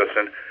about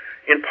Madison,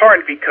 in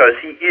part because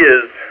he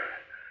is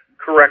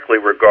correctly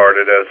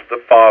regarded as the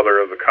father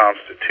of the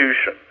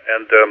Constitution.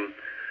 And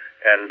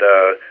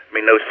I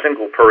mean, no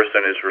single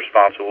person is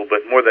responsible,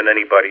 but more than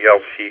anybody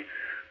else, he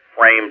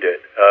framed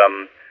it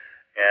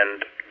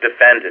and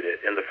defended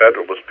it in the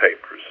Federalist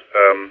Papers.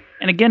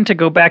 And again, to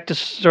go back to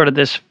sort of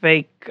this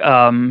fake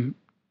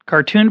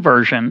cartoon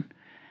version,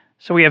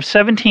 so we have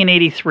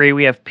 1783,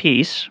 we have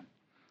peace.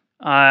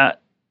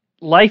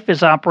 Life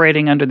is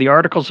operating under the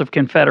Articles of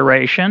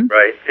Confederation.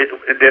 Right,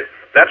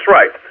 that's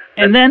right.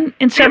 And then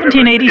in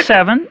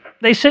 1787,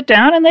 they sit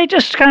down and they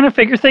just kind of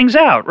figure things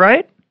out,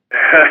 right?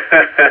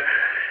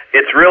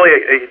 It's really,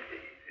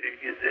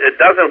 it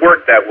doesn't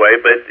work that way,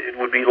 but it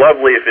would be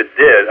lovely if it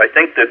did. I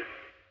think that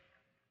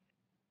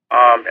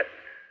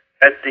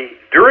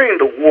during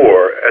the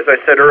war, as I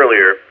said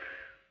earlier,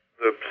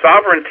 the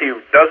sovereignty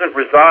doesn't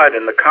reside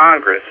in the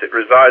Congress, it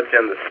resides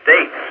in the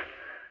states.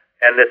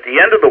 And at the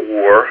end of the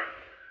war,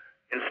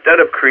 instead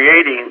of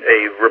creating a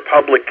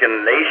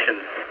Republican nation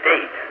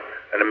state,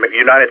 and the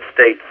United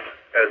States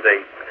as a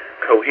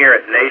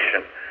coherent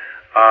nation,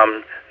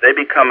 they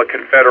become a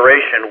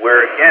confederation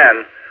where,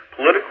 again,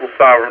 political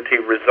sovereignty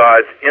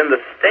resides in the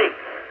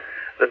states.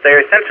 That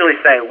they're essentially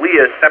saying, we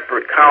as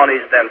separate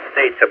colonies, then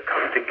states, have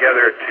come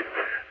together to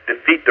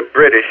defeat the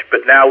British,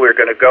 but now we're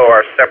going to go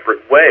our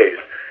separate ways.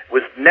 It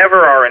was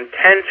never our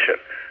intention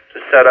to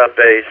set up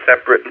a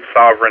separate and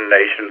sovereign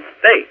nation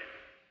state.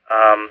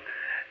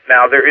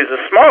 Now, there is a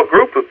small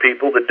group of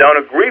people that don't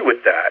agree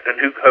with that and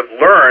who have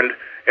learned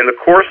in the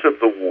course of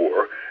the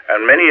war,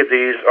 and many of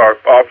these are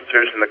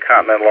officers in the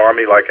Continental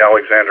Army like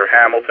Alexander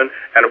Hamilton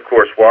and, of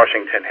course,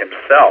 Washington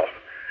himself,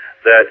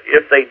 that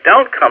if they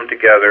don't come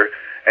together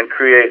and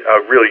create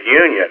a real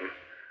union,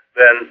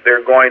 then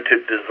they're going to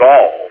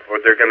dissolve,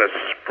 or they're going to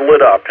split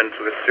up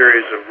into a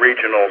series of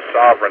regional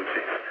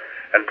sovereignties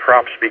and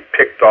perhaps be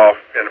picked off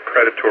in a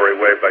predatory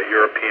way by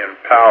European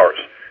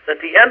powers.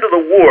 At the end of the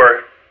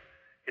war,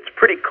 it's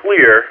pretty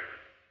clear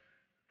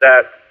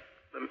that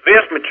the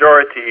vast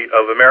majority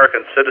of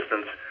American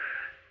citizens'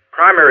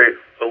 primary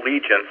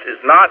allegiance is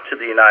not to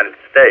the United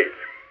States,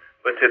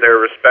 but to their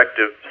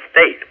respective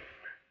state.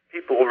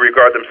 People will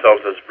regard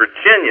themselves as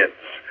Virginians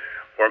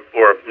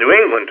or New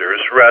Englanders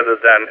rather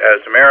than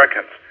as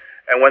Americans.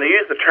 And when they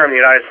use the term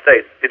United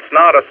States, it's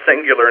not a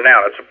singular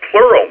noun, it's a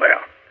plural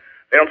noun.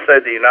 They don't say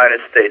the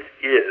United States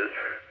is,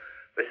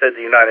 they say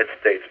the United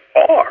States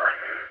are.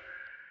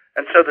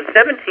 And so the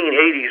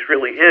 1780s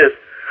really is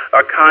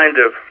a kind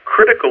of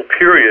critical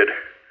period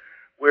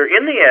where,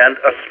 in the end,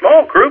 a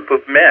small group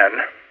of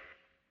men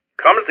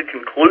come to the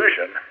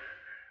conclusion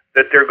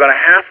that they're going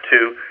to have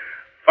to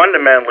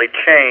fundamentally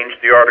change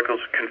the Articles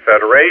of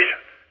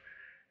Confederation.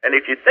 And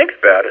if you think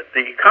about it,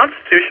 the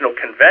Constitutional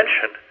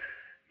Convention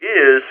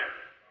is,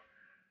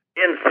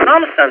 in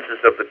some senses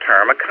of the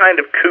term, a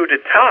kind of coup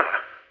d'etat.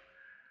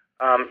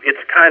 It's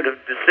a kind of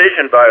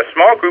decision by a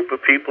small group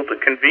of people to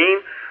convene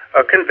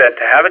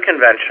to have a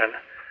convention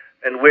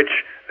in which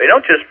they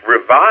don't just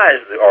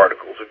revise the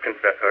Articles of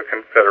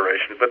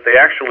Confederation, but they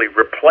actually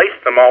replace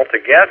them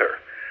altogether.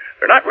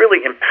 They're not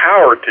really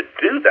empowered to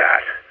do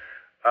that,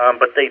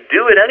 but they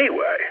do it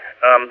anyway.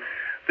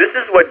 This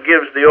is what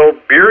gives the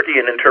old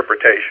Beardian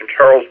interpretation,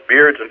 Charles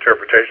Beard's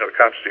interpretation of the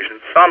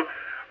Constitution, some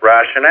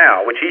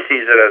rationale, which he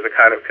sees it as a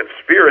kind of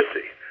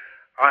conspiracy.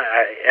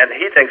 And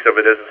he thinks of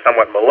it as a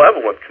somewhat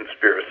malevolent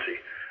conspiracy.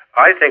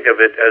 I think of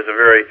it as a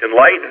very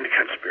enlightened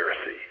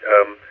conspiracy.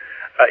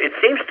 It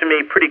seems to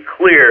me pretty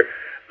clear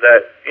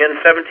that in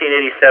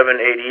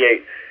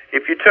 1787-88,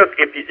 if you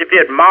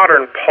had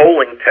modern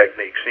polling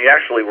techniques, and you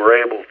actually were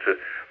able to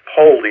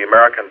poll the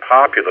American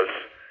populace,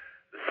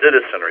 the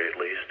citizenry at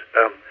least,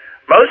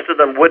 most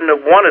of them wouldn't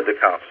have wanted the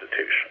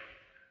Constitution.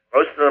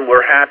 Most of them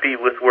were happy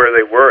with where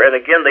they were, and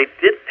again, they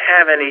didn't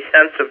have any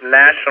sense of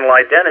national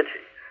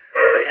identity.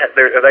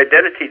 Their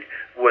identity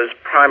was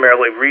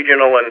primarily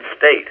regional and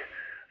state.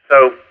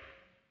 So,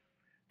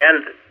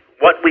 and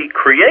what we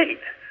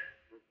create,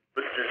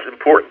 this is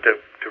important to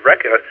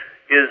recognize,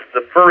 is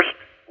the first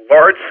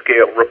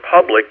large-scale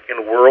republic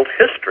in world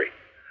history.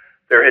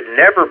 There had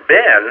never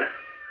been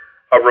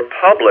a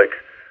republic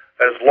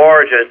as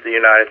large as the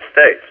United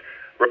States.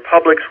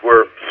 Republics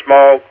were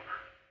small,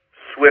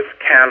 swift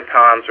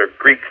cantons or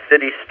Greek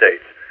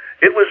city-states.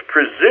 It was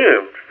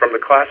presumed from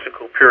the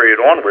classical period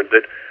onward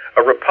that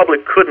a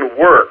republic couldn't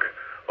work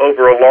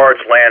over a large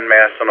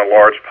landmass and a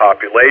large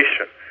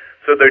population.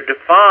 So they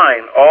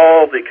define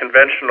all the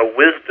conventional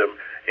wisdom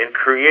in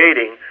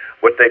creating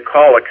what they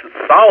call a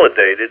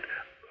consolidated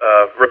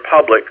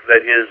republic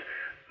that is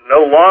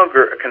no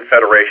longer a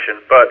confederation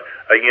but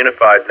a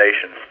unified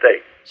nation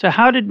state. So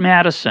how did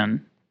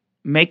Madison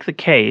make the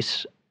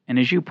case, and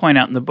as you point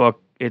out in the book,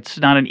 it's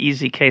not an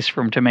easy case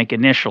for him to make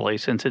initially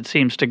since it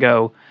seems to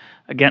go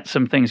against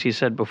some things he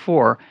said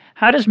before.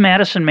 How does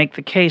Madison make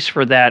the case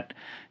for that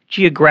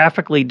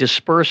geographically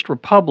dispersed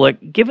republic,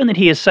 given that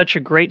he is such a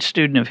great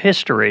student of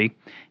history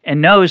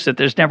and knows that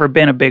there's never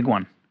been a big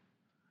one?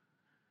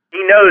 He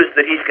knows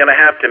that he's going to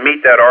have to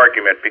meet that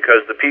argument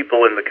because the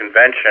people in the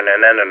convention and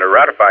then in the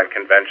ratifying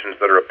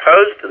conventions that are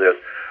opposed to this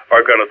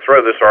are going to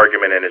throw this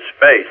argument in his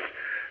face.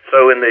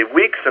 So in the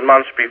weeks and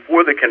months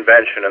before the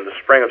convention in the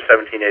spring of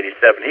 1787,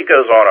 he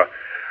goes on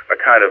a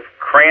kind of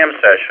cram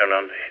session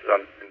on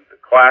the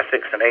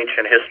classics and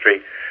ancient history.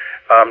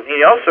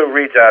 He also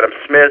reads Adam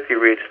Smith, he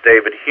reads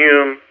David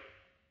Hume,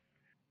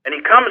 and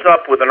he comes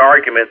up with an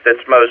argument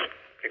that's most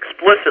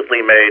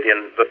explicitly made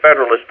in the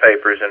Federalist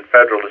Papers in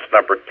Federalist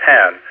number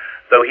 10,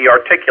 though he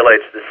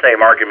articulates the same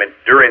argument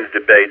during the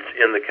debates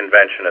in the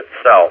convention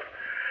itself,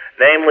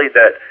 namely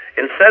that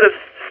instead of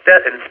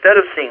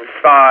seeing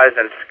size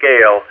and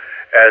scale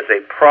as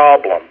a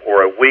problem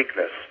or a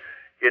weakness,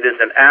 it is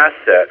an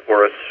asset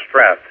or a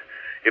strength.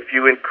 If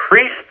you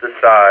increase the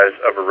size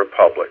of a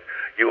republic,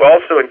 you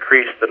also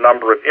increase the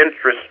number of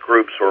interest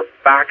groups or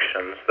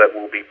factions that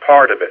will be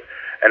part of it.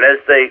 And as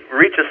they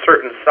reach a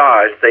certain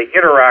size, they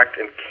interact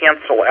and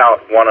cancel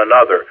out one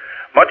another,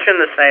 much in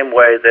the same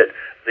way that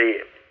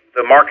the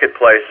the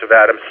marketplace of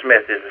Adam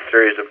Smith is a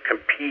series of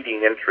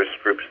competing interest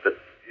groups that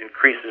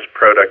increases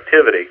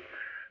productivity,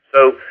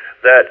 so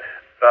that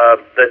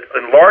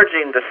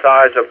enlarging the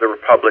size of the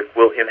republic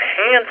will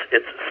enhance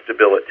its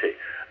stability,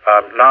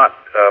 not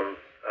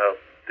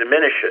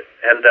diminish it.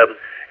 And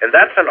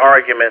that's an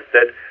argument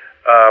that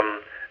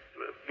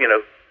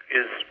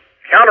is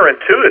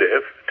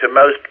counterintuitive to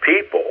most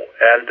people,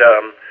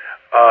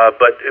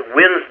 but it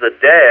wins the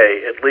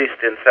day, at least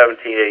in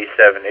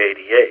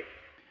 1787-88.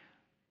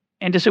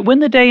 And does it win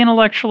the day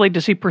intellectually?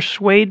 Does he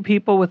persuade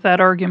people with that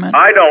argument?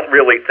 I don't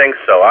really think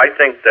so. I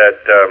think that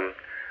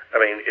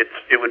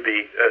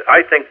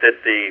I think that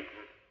the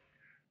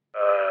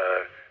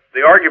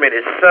argument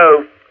is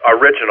so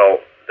original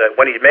that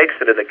when he makes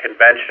it in the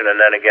convention and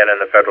then again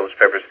in the Federalist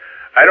Papers,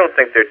 I don't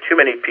think there are too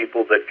many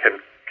people that can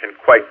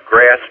quite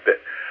grasp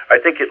it. I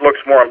think it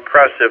looks more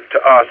impressive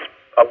to us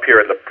up here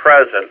in the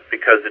present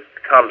because it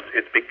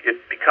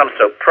becomes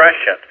so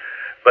prescient.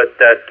 But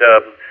that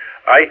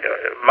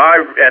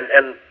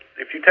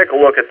if you take a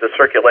look at the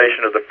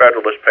circulation of the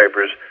Federalist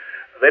Papers,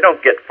 they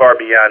don't get far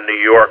beyond New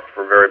York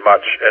for very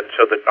much, and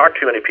so there aren't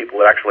too many people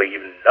that actually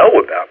even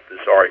know about this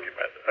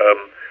argument.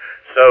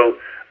 So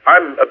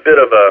I'm a bit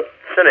of a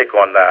cynic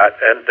on that,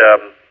 and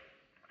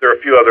there are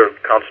a few other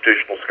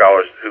constitutional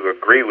scholars who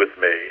agree with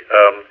me.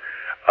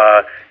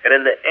 And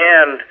in the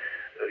end,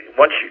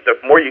 the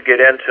more you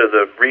get into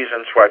the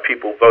reasons why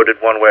people voted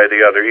one way or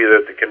the other, either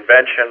at the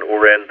convention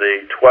or in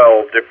the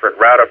 12 different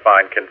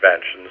ratifying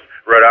conventions,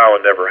 Rhode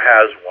Island never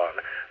has one,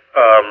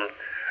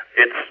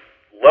 it's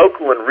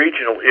local and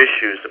regional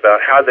issues about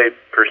how they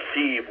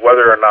perceive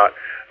whether or not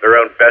their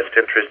own best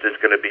interest is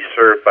going to be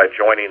served by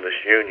joining this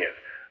union.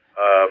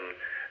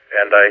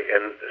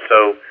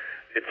 So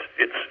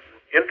it's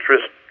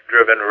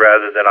interest-driven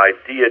rather than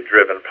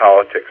idea-driven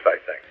politics, I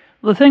think.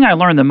 The thing I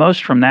learned the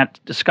most from that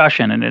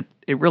discussion, and it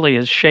really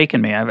has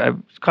shaken me,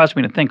 it's caused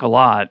me to think a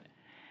lot,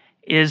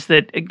 is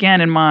that,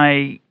 again, in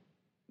my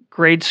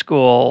grade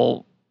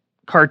school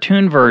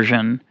cartoon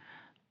version,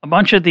 a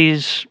bunch of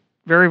these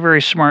very,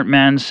 very smart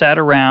men sat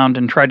around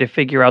and tried to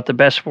figure out the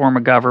best form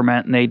of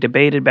government, and they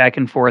debated back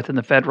and forth in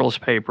the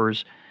Federalist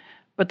Papers.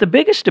 But the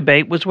biggest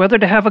debate was whether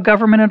to have a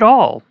government at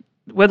all,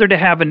 whether to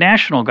have a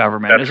national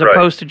government as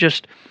opposed to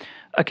just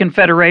a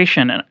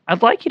confederation. And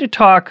I'd like you to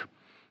talk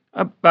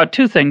about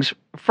two things.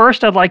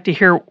 First, I'd like to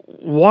hear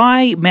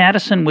why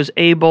Madison was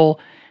able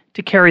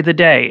to carry the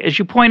day. As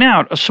you point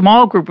out, a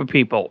small group of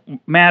people,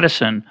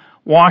 Madison,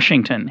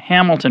 Washington,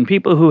 Hamilton,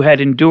 people who had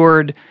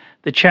endured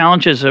the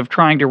challenges of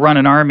trying to run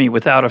an army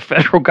without a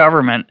federal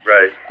government,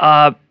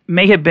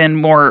 may have been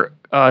more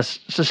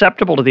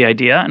susceptible to the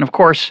idea. And of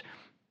course,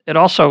 it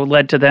also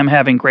led to them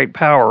having great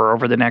power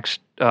over the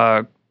next 2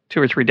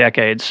 or 3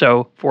 decades,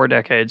 4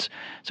 decades.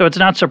 So it's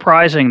not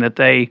surprising that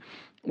they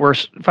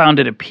found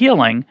it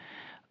appealing.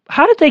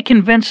 How did they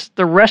convince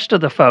the rest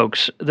of the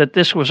folks that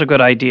this was a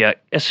good idea,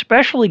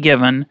 especially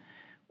given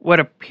what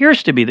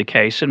appears to be the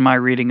case in my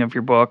reading of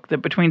your book,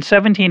 that between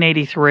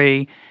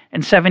 1783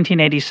 and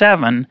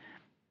 1787,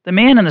 the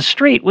man in the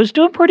street was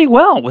doing pretty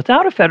well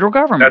without a federal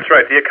government? That's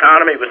right. The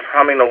economy was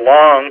humming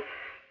along.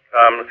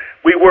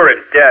 We were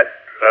in debt.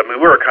 We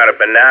were a kind of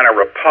banana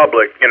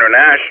republic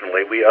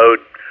internationally. We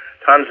owed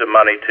tons of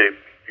money to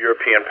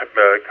European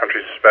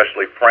countries,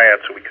 especially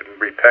France, who we couldn't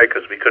repay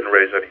because we couldn't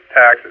raise any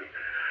taxes.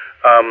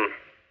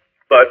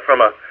 But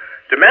from a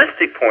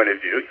domestic point of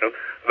view,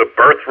 the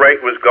birth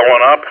rate was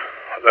going up.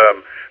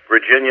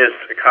 Virginia's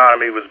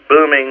economy was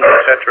booming,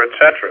 et cetera, et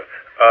cetera.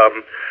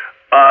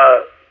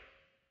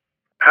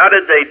 How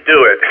did they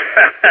do it?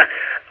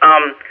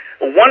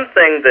 One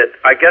thing that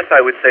I guess I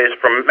would say is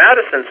from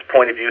Madison's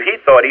point of view, he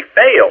thought he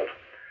failed.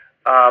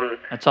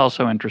 That's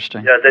also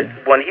interesting.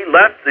 When he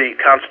left the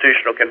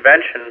Constitutional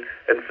Convention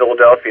in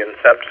Philadelphia in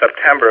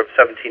September of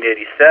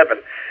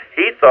 1787,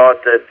 he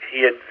thought that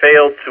he had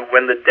failed to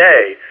win the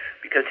day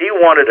because he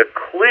wanted a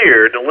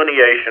clear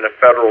delineation of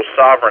federal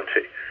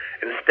sovereignty.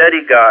 Instead,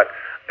 he got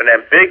an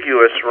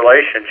ambiguous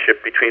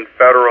relationship between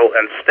federal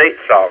and state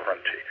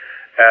sovereignty.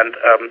 And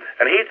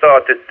he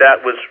thought that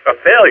was a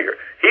failure.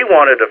 He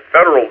wanted a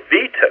federal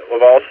veto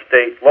of all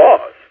state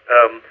laws.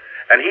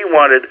 And he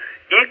wanted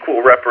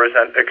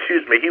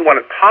he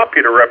wanted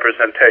popular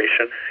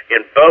representation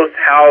in both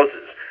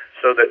houses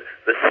so that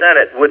the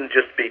Senate wouldn't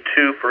just be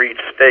 2 for each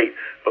state,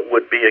 but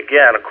would be,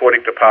 again,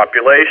 according to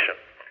population.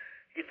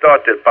 He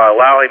thought that by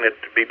allowing it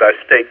to be by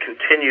state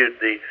continued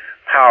the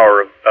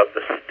power of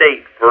the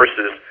state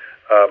versus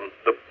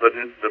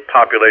the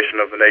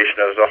population of the nation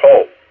as a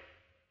whole.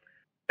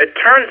 It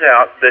turns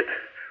out that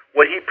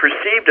what he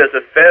perceived as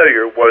a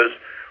failure was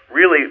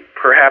really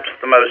perhaps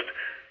the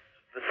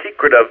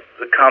secret of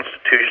the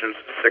Constitution's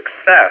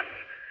success.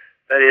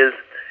 That is,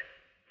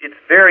 its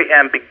very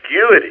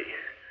ambiguity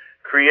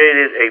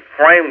created a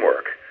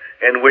framework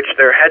in which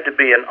there had to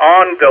be an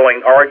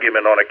ongoing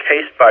argument on a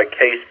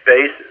case-by-case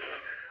basis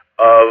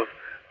of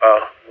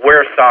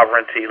where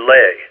sovereignty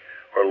lay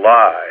or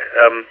lie.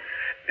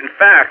 In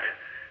fact,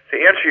 to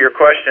answer your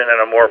question in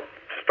a more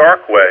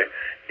stark way,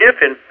 if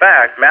in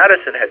fact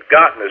Madison had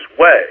gotten his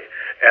way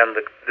and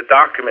the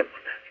document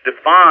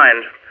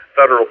defined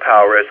federal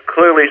power as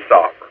clearly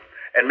sovereign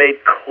and made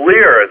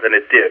clearer than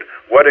it did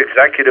what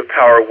executive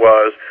power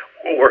was,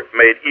 or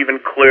made even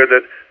clear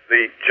that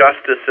the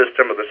justice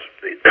system or the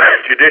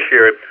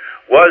judiciary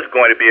was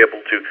going to be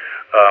able to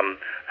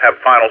have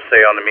final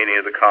say on the meaning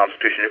of the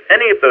Constitution. If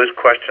any of those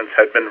questions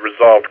had been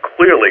resolved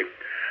clearly,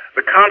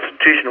 the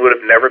Constitution would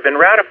have never been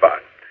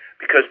ratified,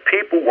 because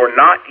people were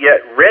not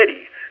yet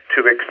ready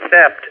to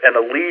accept an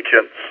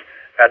allegiance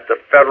at the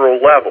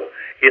federal level.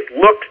 It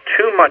looked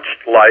too much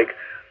like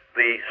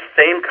the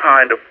same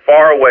kind of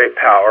faraway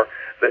power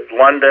that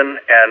London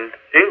and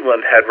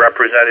England had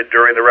represented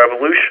during the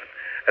Revolution.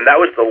 And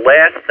that was the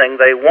last thing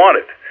they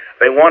wanted.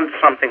 They wanted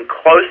something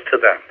close to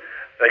them.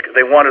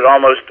 They wanted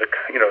almost, at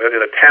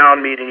a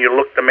town meeting, you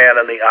look the man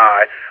in the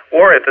eye,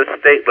 or at the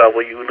state level,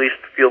 you at least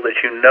feel that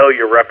you know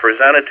your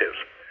representatives.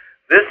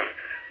 This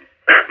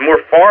more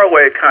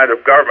faraway kind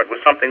of government was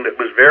something that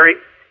was very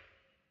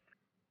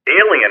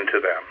alien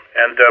to them.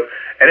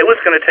 And it was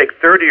going to take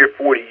 30 or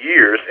 40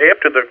 years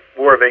after the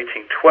War of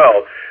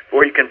 1812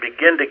 before you can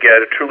begin to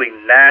get a truly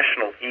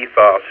national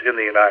ethos in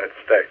the United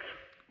States.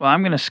 Well,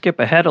 I'm going to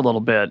skip ahead a little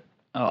bit,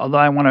 although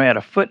I want to add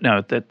a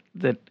footnote that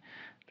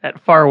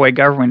faraway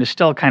government is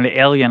still kind of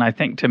alien, I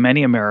think, to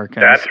many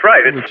Americans. That's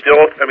right. It's still,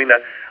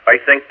 I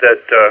think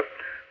that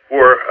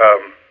for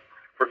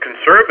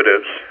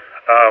conservatives,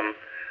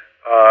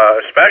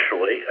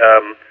 especially,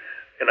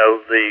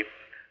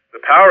 the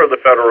power of the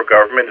federal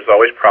government is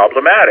always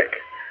problematic,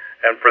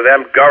 and for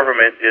them,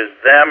 government is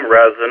them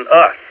rather than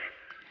us,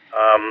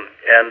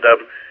 and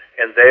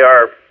they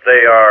are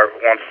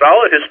on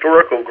solid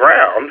historical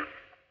ground,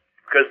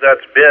 because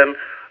that's been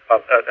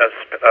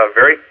a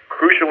very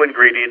crucial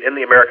ingredient in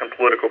the American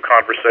political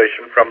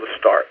conversation from the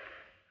start.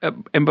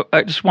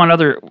 Just one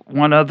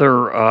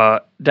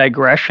other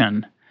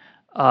digression.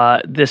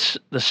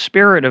 The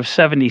spirit of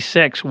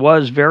 '76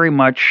 was very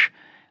much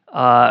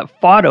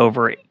fought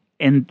over.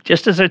 And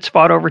just as it's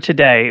fought over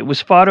today, it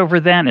was fought over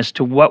then as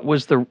to what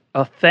was the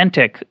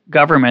authentic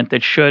government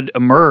that should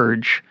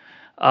emerge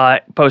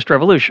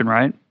post-revolution,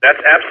 right? That's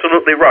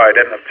absolutely right.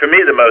 And to me,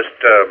 the most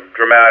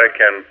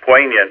dramatic and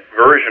poignant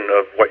version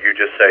of what you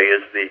just say is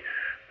the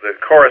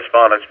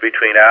correspondence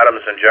between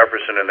Adams and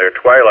Jefferson in their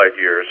twilight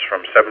years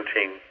from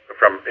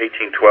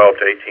 1812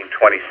 to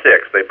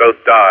 1826. They both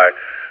died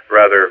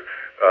rather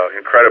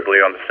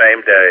incredibly on the same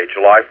day,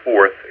 July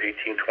 4th,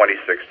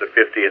 1826, the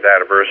 50th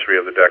anniversary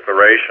of the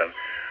Declaration.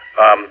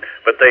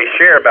 But they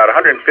share about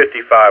 155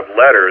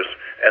 letters,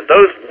 and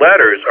those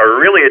letters are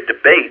really a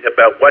debate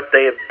about what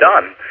they have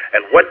done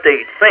and what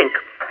they think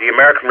the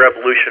American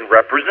Revolution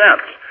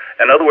represents.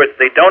 In other words,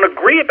 they don't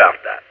agree about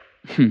that.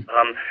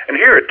 And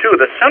here are two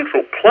of the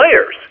central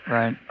players,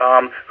 right,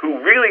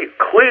 who really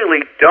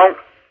clearly don't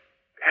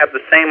have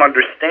the same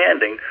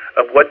understanding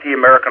of what the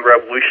American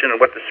Revolution and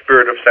what the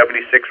spirit of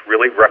 '76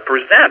 really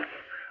represents.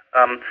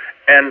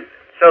 And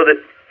so that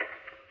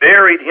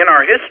buried in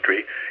our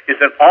history is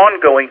an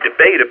ongoing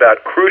debate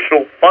about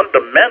crucial,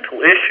 fundamental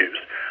issues.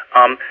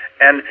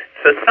 And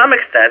to some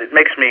extent, it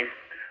makes me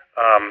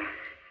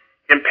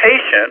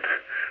impatient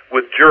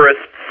with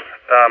jurists,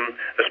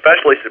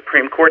 especially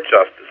Supreme Court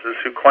justices,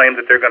 who claim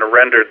that they're going to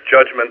render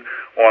judgment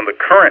on the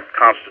current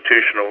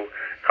constitutional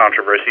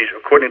controversies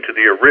according to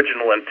the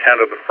original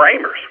intent of the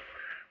framers.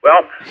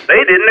 Well,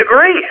 they didn't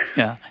agree.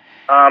 Yeah.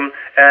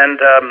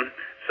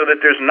 So that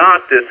there's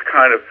not this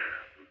kind of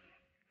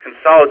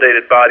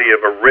consolidated body of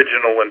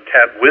original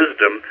intent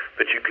wisdom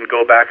that you can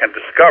go back and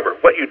discover.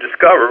 What you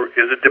discover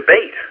is a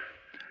debate.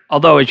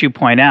 Although, as you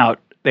point out,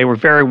 they were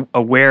very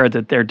aware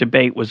that their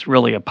debate was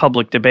really a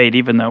public debate,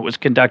 even though it was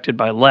conducted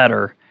by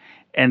letter.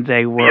 And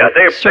they were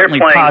certainly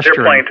posturing.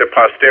 They're playing to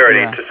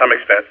posterity to some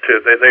extent.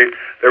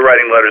 They're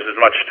writing letters as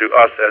much to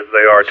us as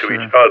they are to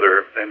each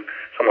other, and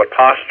somewhat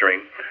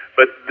posturing.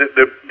 But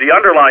the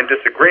underlying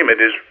disagreement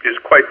is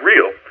quite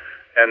real.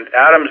 And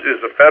Adams is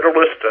a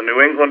Federalist, a New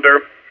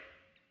Englander.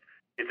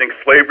 He thinks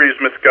slavery is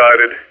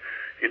misguided.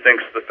 He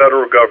thinks the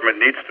federal government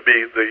needs to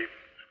be the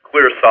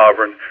clear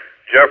sovereign.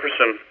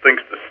 Jefferson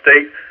thinks the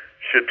state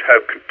should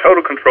have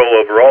total control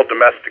over all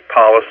domestic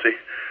policy,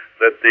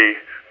 that the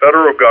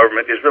federal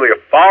government is really a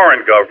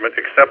foreign government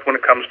except when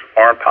it comes to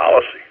foreign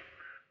policy.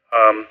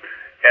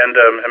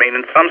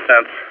 In some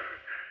sense,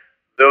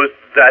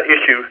 that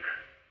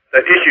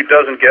issue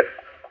doesn't get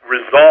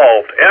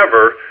resolved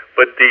ever,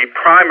 but the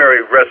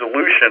primary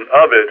resolution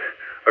of it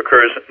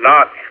occurs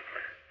not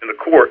in the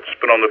courts,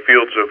 but on the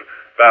fields of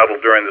battle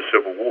during the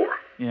Civil War.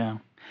 Yeah.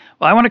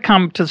 Well, I want to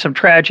come to some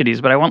tragedies,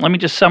 but let me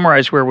just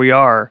summarize where we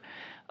are.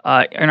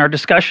 In our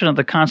discussion of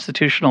the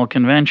Constitutional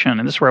Convention,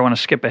 and this is where I want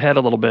to skip ahead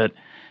a little bit,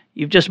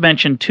 you've just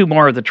mentioned two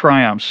more of the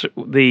triumphs,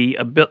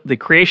 the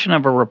creation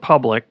of a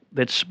republic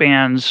that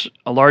spans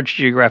a large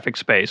geographic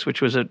space,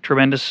 which was a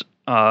tremendous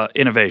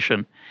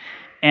innovation,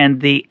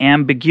 and the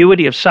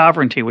ambiguity of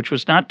sovereignty, which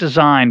was not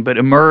designed but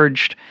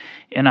emerged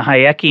in a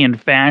Hayekian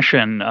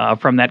fashion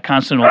from that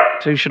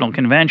Constitutional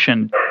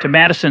Convention to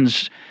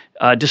Madison's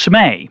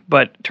dismay,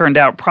 but turned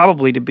out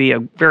probably to be a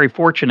very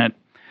fortunate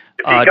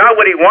If he got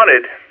what he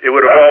wanted, it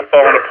would have all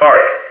fallen apart.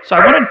 So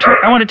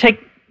I want to take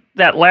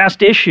that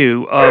last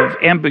issue of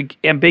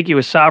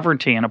ambiguous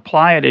sovereignty and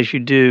apply it as you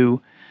do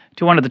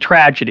to one of the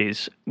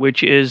tragedies,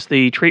 which is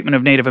the treatment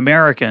of Native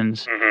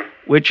Americans,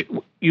 which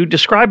you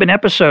describe an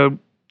episode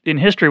in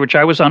history which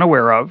I was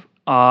unaware of,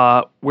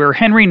 where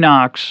Henry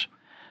Knox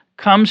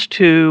comes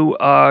to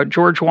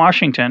George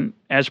Washington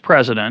as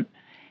president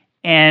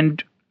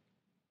and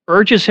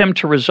urges him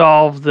to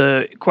resolve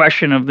the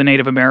question of the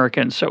Native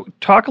Americans. So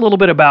talk a little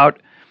bit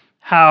about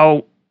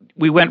how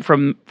we went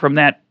from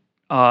that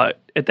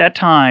at that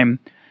time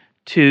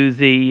to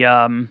the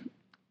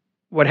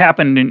what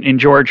happened in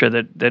Georgia,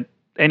 that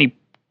any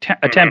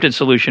attempted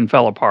solution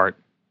fell apart.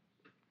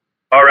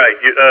 All right.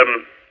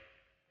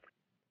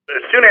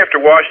 Soon after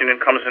Washington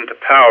comes into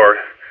power,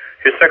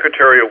 his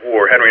Secretary of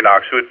War, Henry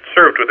Knox, who had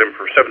served with him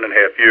for 7.5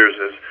 years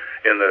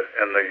in the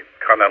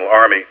Continental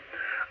Army,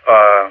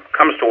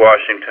 comes to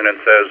Washington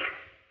and says,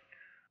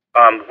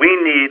 we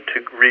need to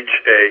reach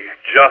a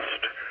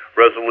just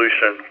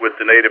resolution with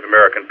the Native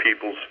American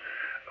peoples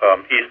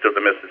east of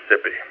the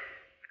Mississippi.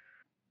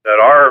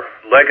 That our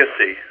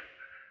legacy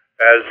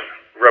as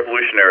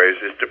revolutionaries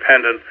is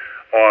dependent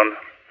on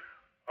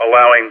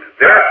allowing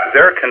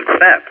their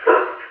consent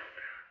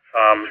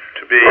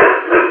to be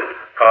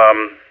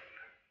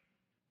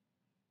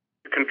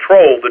to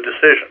control the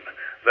decision.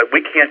 That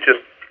we can't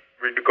just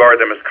regard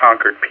them as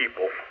conquered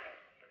people.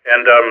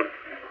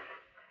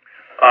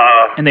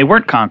 And they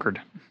weren't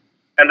conquered.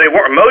 And they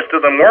weren't. Most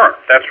of them weren't.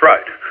 That's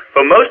right.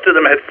 But most of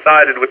them had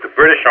sided with the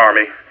British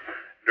Army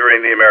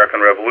during the American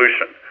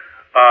Revolution.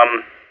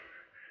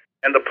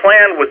 And the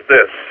plan was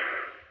this,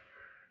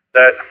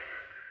 that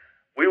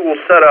we will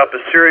set up a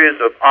series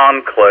of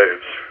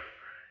enclaves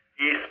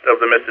east of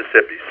the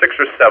Mississippi, 6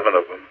 or 7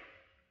 of them,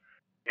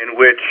 in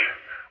which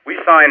we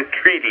signed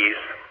treaties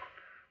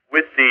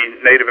with the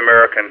Native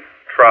American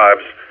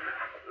tribes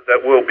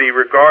that will be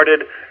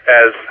regarded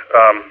as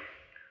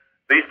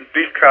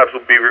these tribes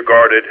will be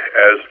regarded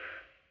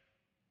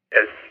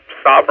as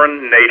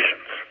sovereign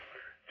nations,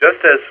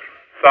 just as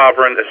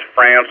sovereign as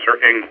France or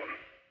England.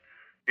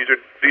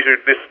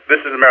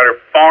 This is a matter of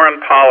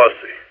foreign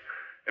policy,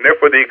 and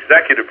therefore the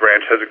executive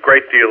branch has a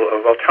great deal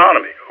of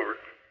autonomy over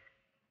it.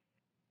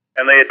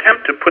 And they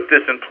attempt to put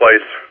this in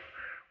place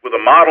with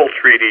a model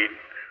treaty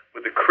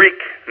with the Creek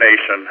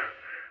Nation,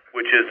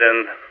 which is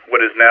in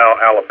what is now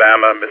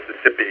Alabama,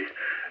 Mississippi,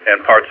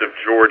 and parts of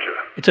Georgia.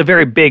 It's a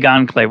very big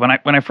enclave. When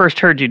I first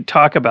heard you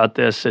talk about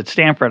this at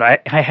Stanford, I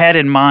had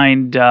in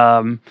mind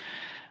a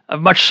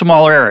much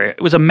smaller area.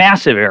 It was a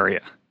massive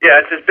area. Yeah,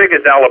 it's as big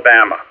as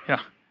Alabama. Yeah.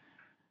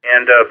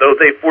 And though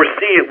they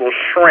foresee it will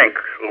shrink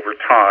over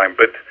time,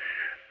 but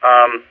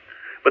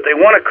they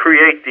want to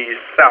create these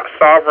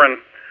sovereign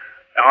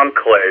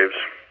enclaves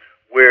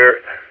where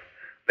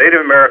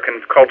Native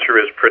American culture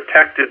is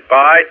protected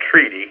by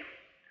treaty,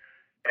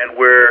 and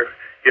where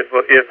if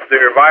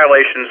there are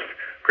violations,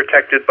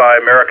 protected by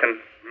American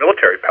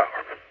military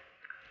power.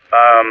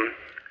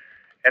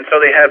 And so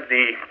they have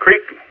the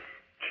Creek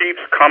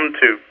chiefs come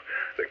to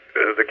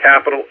the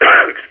capital,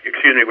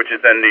 which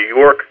is then New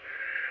York,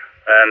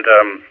 and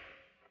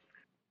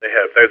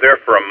they're there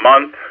for a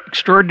month.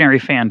 Extraordinary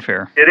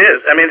fanfare. It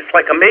is. I mean, it's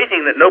like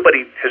amazing that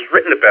nobody has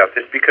written about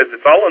this because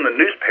it's all in the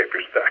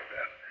newspapers back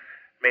then.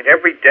 I mean,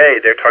 every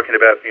day they're talking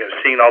about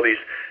seeing all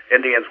these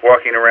Indians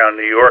walking around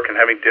New York and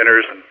having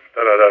dinners and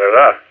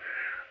da-da-da-da-da.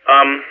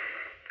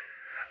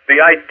 The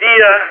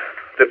idea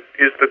that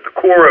is at the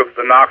core of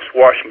the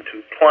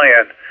Knox-Washington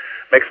plan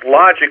makes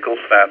logical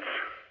sense.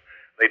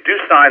 They do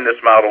sign this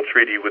model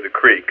treaty with the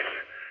Creeks,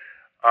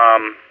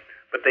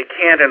 but they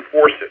can't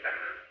enforce it.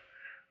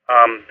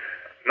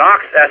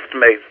 Knox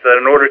estimates that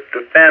in order to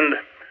defend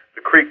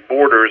the Creek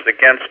borders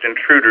against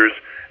intruders,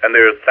 and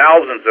there are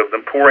thousands of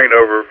them pouring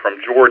over from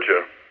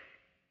Georgia,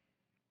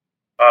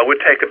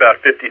 would take about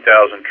 50,000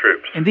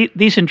 troops. And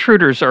these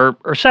intruders are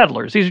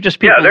settlers. These are just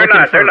people. Yeah,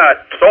 they're not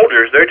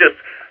soldiers. They're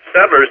just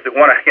settlers that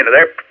want to.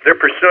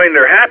 They're pursuing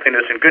their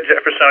happiness in good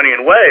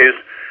Jeffersonian ways,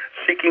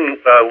 seeking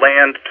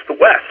land to the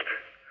west.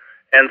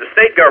 And the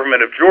state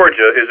government of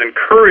Georgia is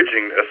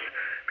encouraging this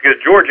because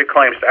Georgia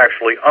claims to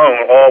actually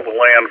own all the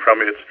land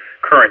from its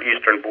current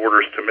eastern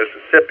borders to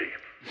Mississippi.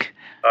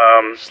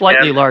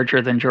 Slightly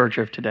larger than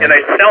Georgia of today. And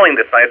they're selling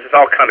this land. There's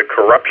all kind of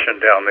corruption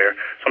down there,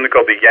 something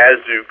called the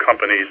Yazoo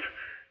companies.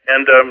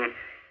 And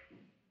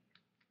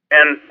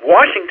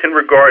Washington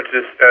regards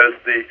this as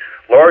the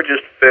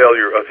largest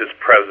failure of his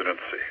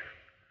presidency.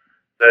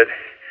 That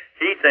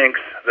he thinks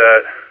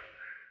that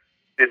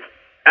it's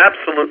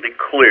absolutely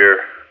clear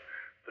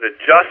that a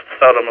just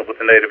settlement with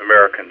the Native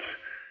Americans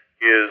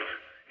is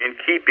in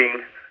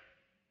keeping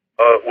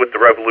with the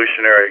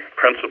revolutionary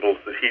principles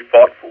that he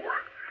fought for,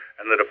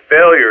 and that a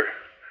failure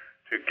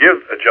to give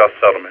a just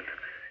settlement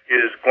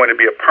is going to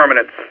be a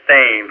permanent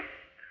stain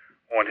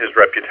on his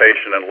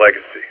reputation and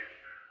legacy.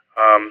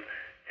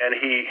 And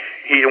he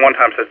one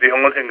time says the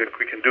only thing that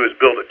we can do is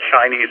build a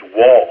Chinese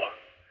wall.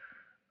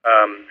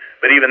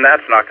 But even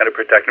that's not going to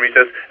protect him. He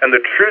says, and the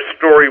true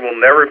story will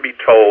never be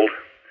told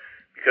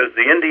because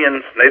the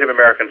Indians, Native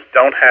Americans,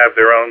 don't have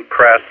their own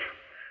press,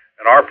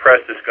 and our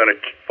press is going to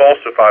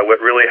falsify what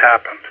really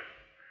happened.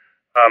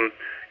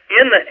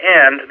 In the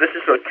end, this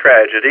is a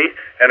tragedy,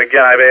 and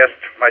again, I've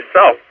asked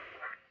myself,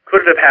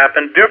 could it have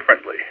happened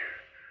differently?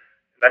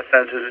 In that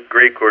sense, is it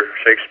Greek or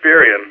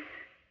Shakespearean?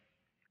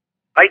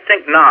 I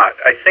think not.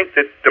 I think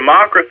that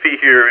demography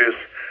here is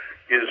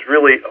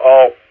really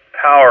all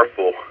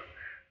powerful.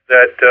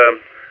 That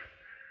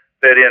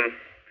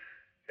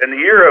in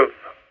the year of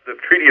the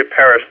Treaty of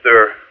Paris,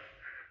 there are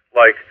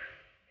like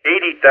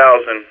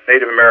 80,000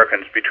 Native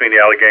Americans between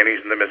the Alleghenies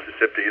and the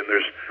Mississippi, and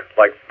there's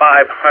like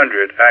 500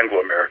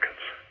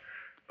 Anglo-Americans.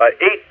 By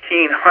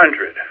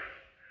 1800,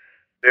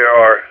 there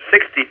are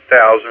 60,000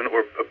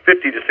 or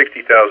 50 to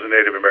 60,000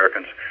 Native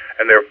Americans,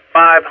 and there are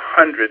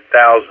 500,000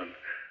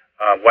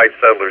 white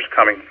settlers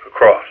coming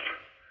across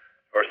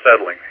or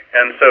settling.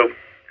 And so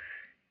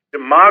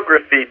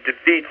demography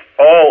defeats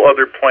all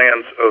other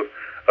plans of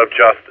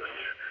justice.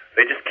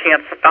 They just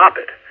can't stop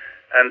it.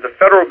 And the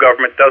federal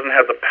government doesn't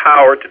have the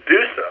power to do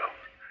so.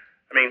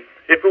 I mean,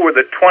 if it were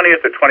the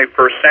 20th or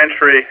 21st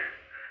century,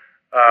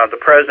 the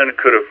president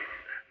could have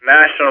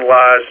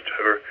nationalized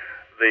or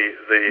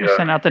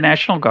sent out the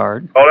National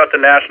Guard. Called out the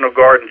National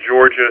Guard in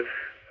Georgia,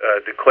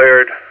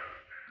 declared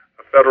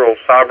a federal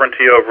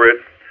sovereignty over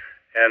it,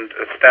 and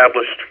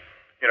established,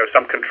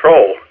 some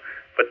control.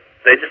 But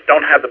they just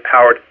don't have the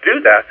power to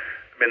do that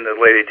in the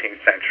late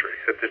 18th century.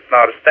 It's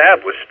not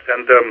established.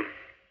 And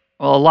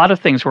well, a lot of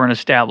things weren't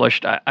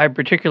established. I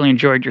particularly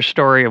enjoyed your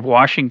story of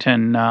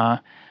Washington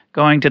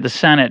going to the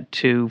Senate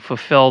to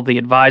fulfill the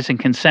advise and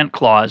consent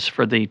clause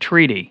for the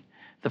treaty.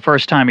 The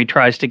first time he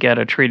tries to get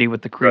a treaty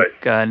with the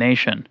Creek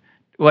nation.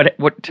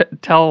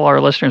 Tell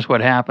our listeners what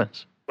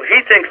happens. Well,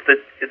 he thinks that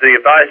the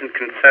advise and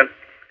consent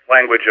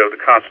language of the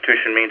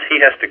Constitution means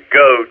he has to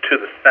go to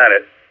the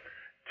Senate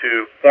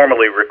to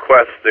formally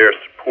request their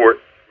support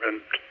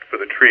for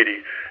the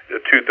treaty. The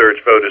 2/3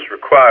 vote is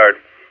required,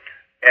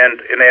 and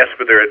ask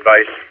for their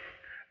advice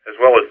as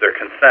well as their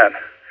consent.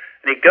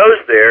 And he goes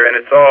there, and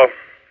it's all,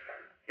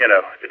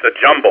 it's a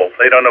jumble.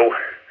 They don't know,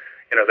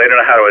 they don't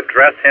know how to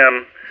address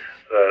him.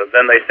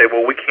 Then they say,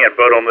 well, we can't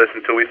vote on this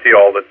until we see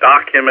all the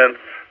documents.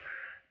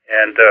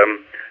 And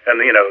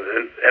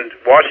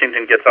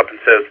Washington gets up and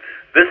says,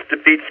 this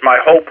defeats my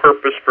whole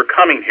purpose for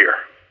coming here.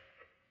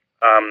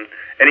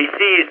 And he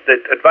sees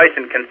that advice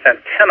and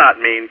consent cannot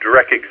mean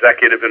direct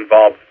executive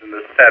involvement in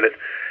the Senate.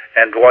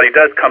 And while he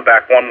does come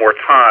back one more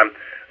time,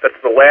 that's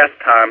the last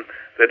time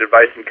that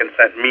advice and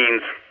consent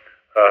means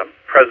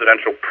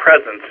presidential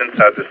presence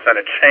inside the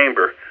Senate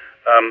chamber.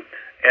 I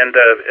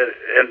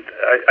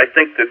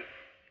think that's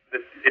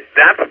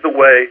the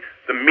way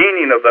the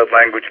meaning of that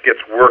language gets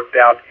worked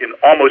out in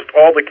almost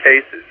all the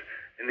cases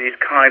in these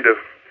kind of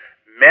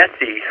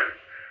messy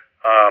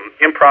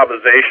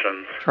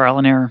improvisations. Trial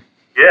and error.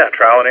 Yeah,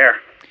 trial and error.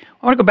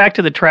 I want to go back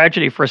to the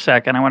tragedy for a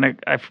second. I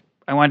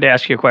wanted to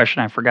ask you a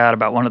question I forgot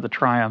about one of the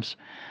triumphs.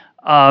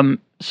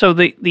 So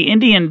the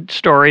Indian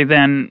story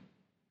then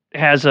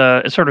has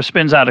it sort of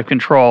spins out of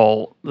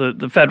control.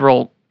 The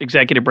federal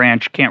executive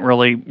branch can't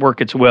really work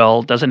its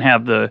will, doesn't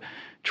have the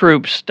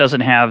troops,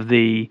 doesn't have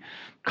the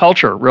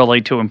culture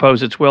really to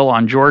impose its will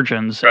on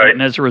Georgians. Right.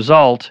 And as a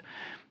result,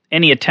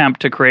 any attempt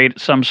to create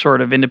some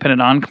sort of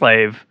independent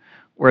enclave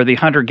where the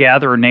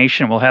hunter-gatherer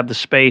nation will have the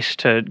space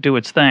to do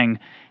its thing,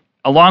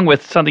 along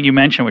with something you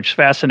mentioned, which is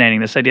fascinating,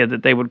 this idea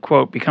that they would,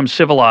 quote, become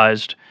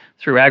civilized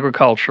through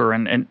agriculture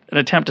and an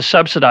attempt to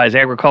subsidize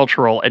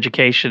agricultural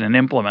education and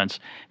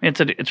implements. I mean,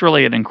 it's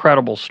really an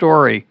incredible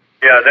story.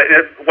 Yeah,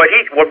 what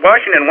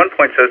Washington at one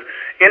point says,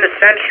 in a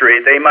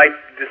century, they might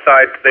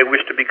decide they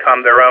wish to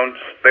become their own,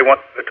 they want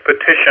to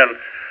petition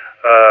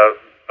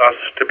us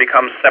to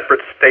become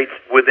separate states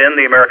within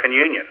the American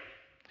Union.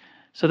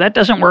 So that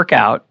doesn't work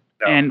out.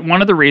 No. And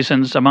one of the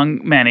reasons,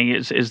 among many,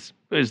 is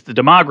the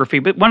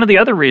demography. But one of the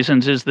other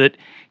reasons is that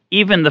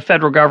even the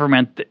federal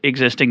government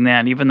existing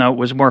then, even though it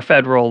was more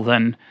federal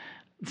than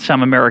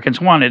some Americans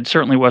wanted,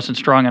 certainly wasn't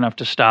strong enough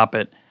to stop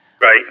it.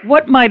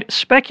 Right.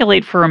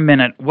 Speculate for a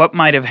minute what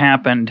might have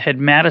happened had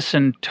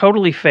Madison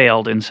totally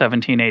failed in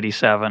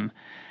 1787,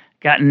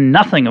 gotten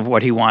nothing of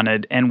what he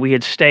wanted, and we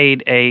had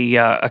stayed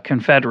a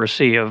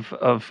confederacy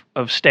of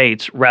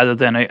states rather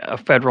than a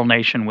federal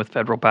nation with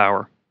federal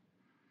power.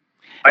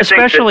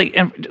 Especially,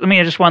 and let me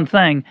add just one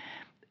thing,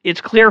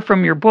 it's clear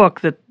from your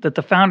book that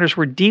the founders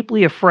were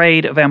deeply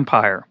afraid of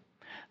empire.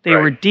 They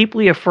were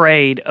deeply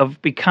afraid of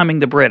becoming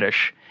the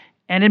British.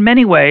 And in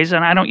many ways,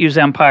 and I don't use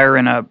empire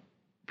in a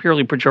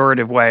purely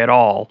pejorative way at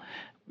all.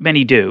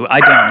 Many do.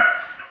 I don't.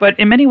 But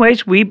in many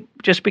ways, we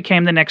just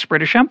became the next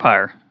British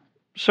Empire.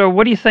 So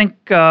what do you think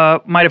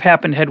might have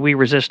happened had we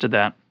resisted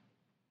that?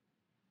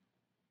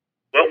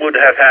 What would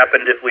have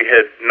happened if we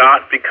had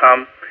not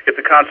become, if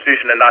the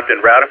Constitution had not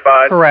been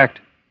ratified?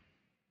 Correct.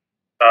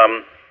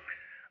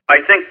 I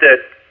think that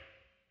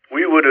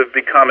we would have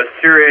become a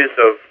series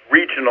of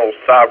regional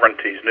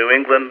sovereignties, New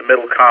England, the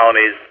Middle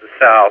Colonies, the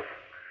South,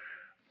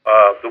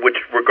 which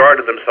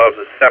regarded themselves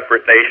as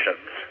separate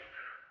nations.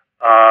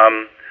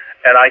 And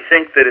I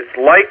think that it's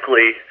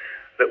likely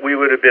that we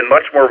would have been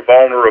much more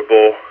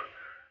vulnerable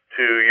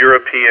to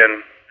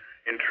European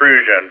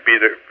intrusion, be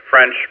it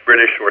French,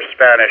 British, or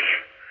Spanish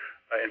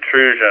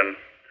intrusion,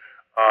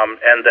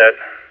 and that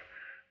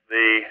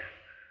the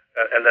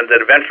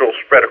eventual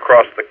spread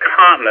across the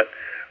continent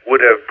would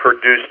have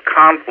produced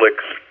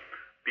conflicts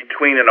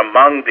between and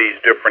among these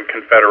different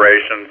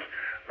confederations,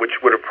 which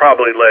would have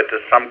probably led to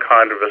some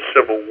kind of a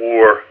civil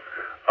war,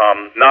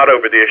 not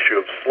over the issue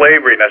of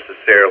slavery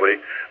necessarily,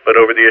 but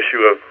over the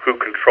issue of who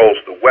controls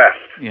the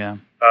West. Yeah.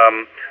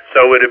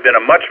 So it would have been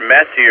a much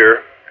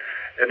messier,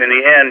 and in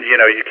the end,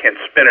 you can't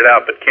spin it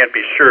out, but can't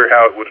be sure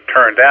how it would have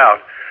turned out.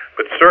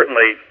 But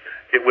certainly,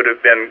 it would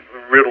have been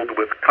riddled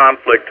with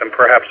conflict and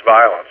perhaps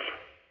violence.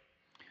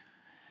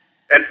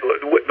 And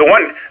the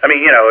one,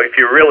 if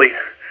you're really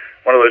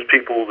one of those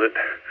people that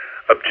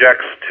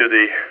objects to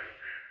the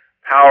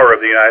power of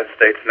the United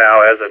States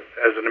now as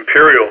an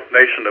imperial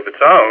nation of its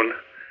own,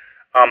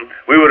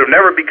 we would have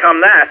never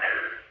become that.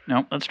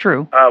 No, that's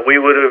true. We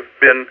would have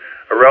been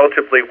a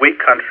relatively weak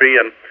country,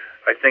 and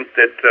I think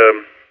that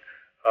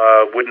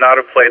would not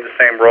have played the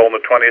same role in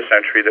the 20th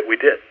century that we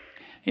did.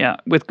 Yeah,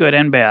 with good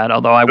and bad.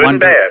 Although I wonder, and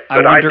bad,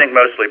 but I think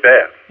mostly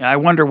bad. I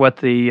wonder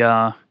what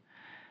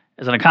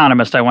as an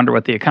economist, I wonder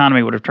what the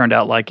economy would have turned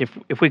out like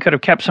if we could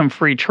have kept some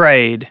free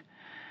trade.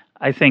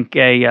 I think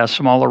a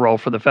smaller role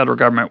for the federal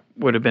government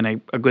would have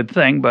been a good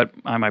thing, but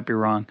I might be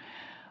wrong.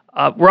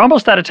 We're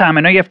almost out of time.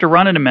 I know you have to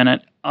run in a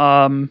minute.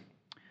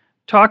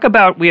 Talk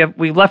about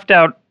we left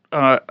out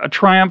a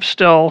triumph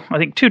still. I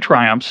think two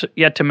triumphs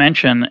yet to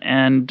mention,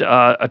 and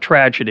a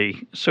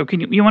tragedy. So can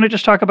you want to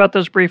just talk about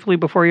those briefly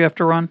before you have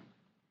to run?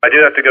 I do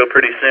have to go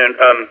pretty soon.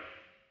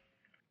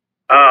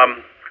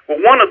 Well,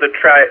 one of the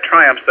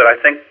triumphs that I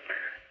think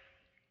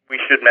we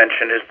should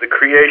mention is the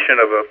creation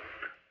of a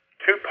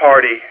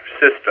two-party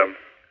system,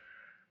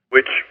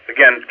 which,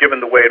 again,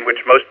 given the way in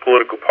which most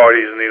political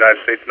parties in the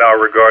United States now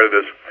are regarded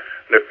as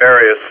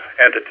nefarious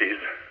entities,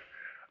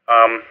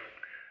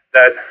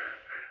 that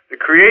the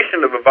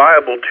creation of a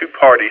viable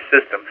two-party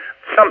system,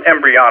 some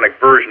embryonic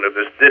version of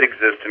this did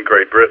exist in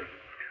Great Britain,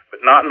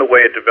 but not in the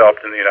way it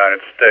developed in the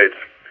United States.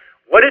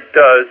 What it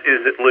does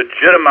is it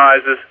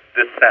legitimizes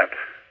dissent.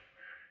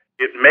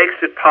 It makes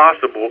it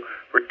possible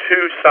for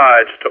two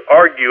sides to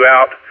argue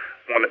out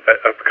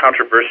a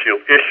controversial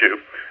issue,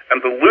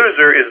 and the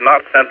loser is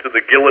not sent to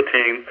the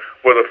guillotine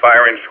or the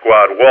firing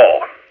squad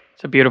wall.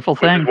 It's a beautiful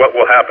thing. Which is what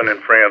will happen in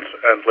France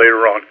and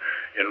later on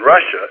in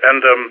Russia.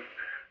 And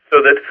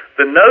so that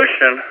the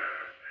notion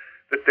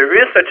that there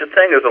is such a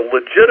thing as a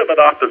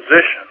legitimate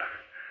opposition,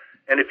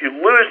 and if you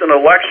lose an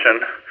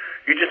election,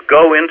 you just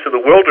go into the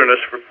wilderness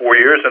for 4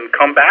 years and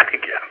come back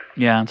again.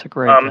 Yeah, it's a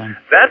great thing.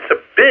 That's a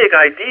big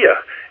idea,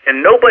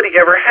 and nobody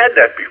ever had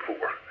that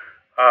before.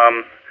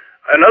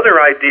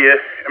 Another idea,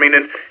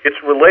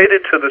 it's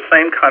related to the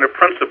same kind of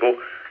principle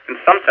in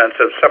some sense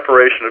of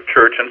separation of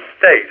church and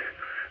state,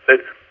 that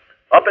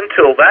up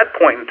until that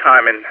point in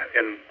time in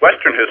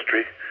Western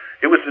history,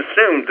 it was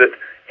assumed that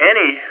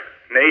any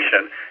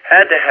nation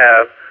had to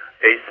have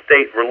a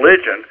state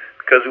religion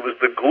because it was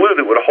the glue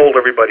that would hold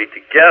everybody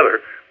together.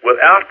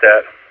 Without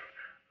that,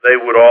 they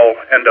would all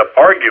end up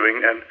arguing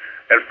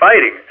and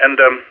fighting. And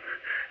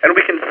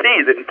we can see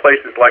that in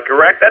places like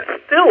Iraq, that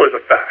still is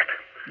a fact.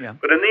 Yeah.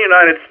 But in the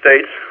United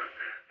States,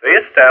 they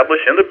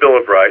established in the Bill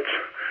of Rights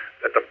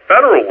at the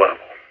federal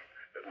level,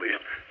 at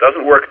least,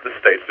 doesn't work at the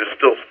states. There's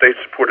still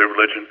state-supported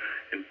religion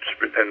in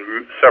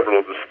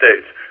several of the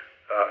states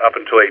up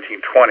until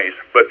 1820s.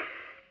 But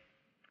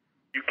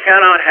you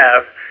cannot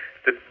have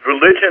the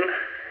religion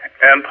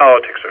and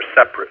politics are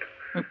separate.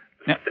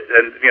 Yeah.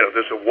 And,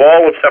 there's a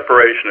wall of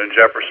separation in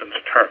Jefferson's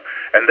term.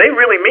 And they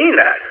really mean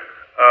that.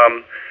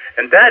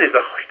 And that is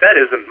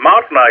a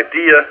modern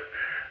idea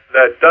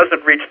that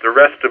doesn't reach the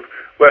rest of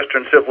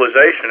Western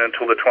civilization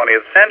until the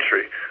 20th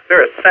century.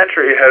 They're a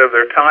century ahead of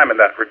their time in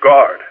that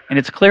regard. And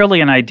it's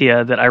clearly an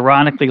idea that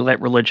ironically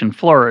let religion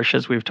flourish,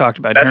 as we've talked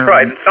about. That's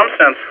right. In some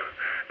sense,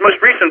 the most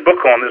recent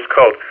book on this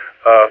called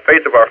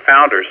Faith of Our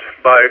Founders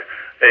by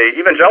an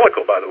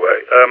evangelical, by the way,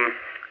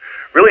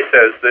 really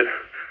says that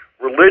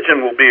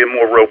religion will be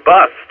more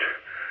robust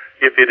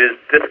if it is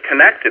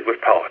disconnected with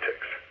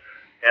politics.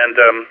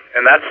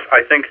 And that's,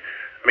 I think,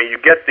 you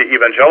get the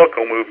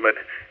evangelical movement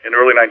in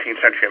early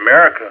 19th century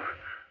America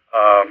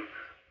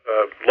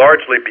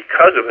largely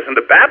because of this. And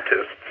the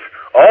Baptists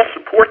all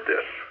support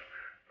this,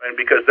 and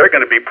because they're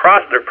going to be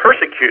they're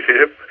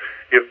persecuted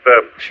if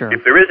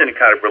there is any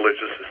kind of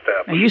religious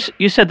establishment.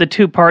 You said the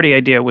two-party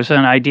idea was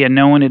an idea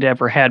no one had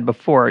ever had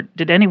before.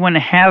 Did anyone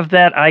have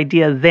that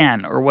idea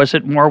then, or was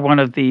it more one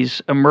of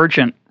these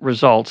emergent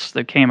results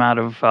that came out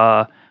of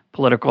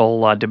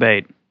political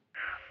debate?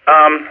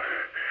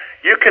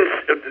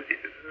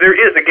 There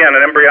is, again,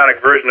 an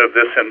embryonic version of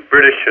this in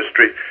British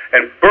history,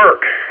 and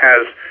Burke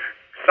has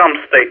some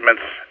statements,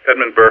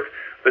 Edmund Burke,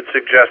 that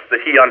suggest that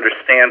he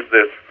understands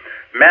this.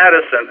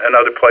 Madison and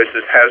other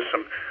places has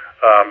some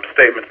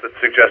statements that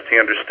suggest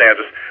he understands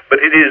this.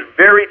 But it is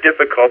very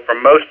difficult for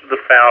most of the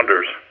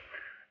founders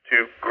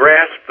to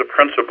grasp the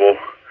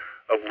principle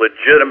of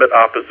legitimate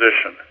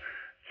opposition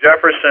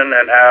Jefferson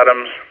and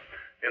Adams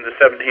in the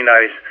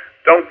 1790s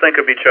don't think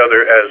of each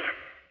other as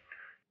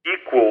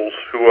equals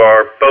who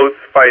are both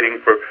fighting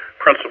for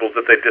principles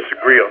that they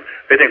disagree on.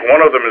 They think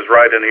one of them is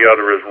right and the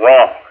other is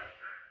wrong.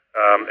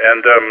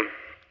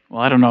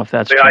 Well, I don't know if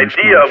that's the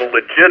idea of a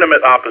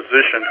legitimate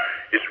opposition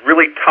is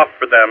really tough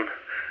for them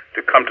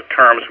to come to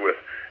terms with.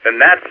 In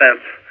that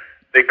sense,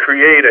 they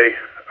create a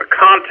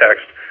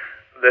context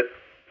that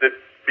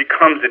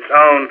becomes its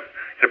own,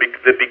 that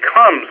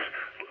becomes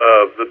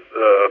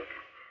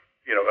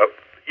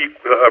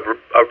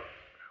a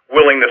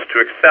willingness to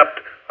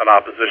accept an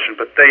opposition,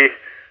 but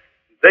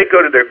they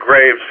go to their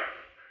graves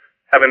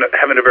having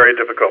a very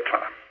difficult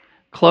time.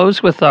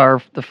 Close with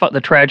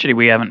the tragedy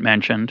we haven't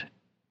mentioned.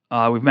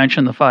 We've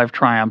mentioned the Five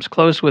Triumphs.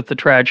 Close with the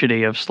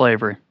tragedy of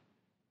slavery.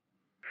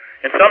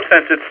 In some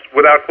sense, it's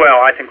without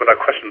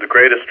question, the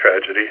greatest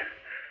tragedy.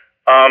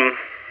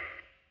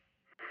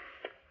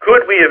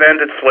 Could we have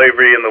ended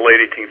slavery in the late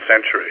 18th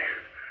century?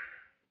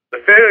 The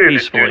failure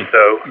Peacefully. to do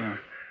so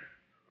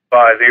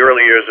by the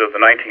early years of the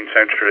 19th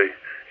century,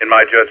 in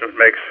my judgment,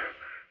 makes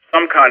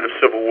some kind of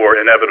civil war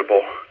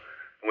inevitable.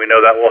 We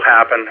know that will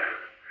happen,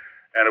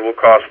 and it will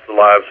cost the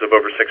lives of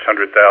over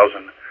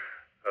 600,000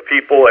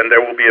 people, and there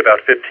will be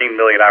about 15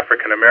 million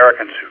African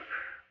Americans who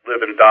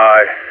live and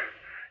die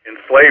in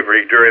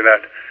slavery during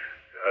that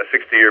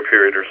 60-year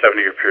period or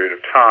 70-year period of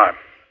time.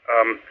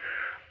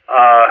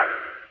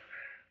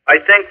 I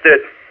think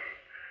that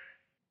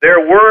there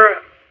were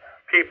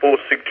people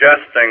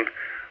suggesting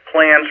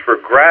plans for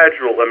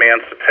gradual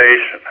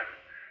emancipation,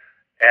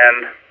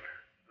 and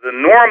the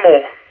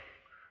normal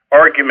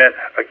argument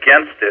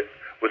against it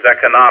was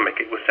economic.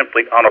 It was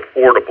simply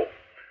unaffordable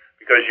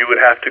because you would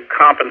have to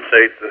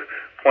compensate the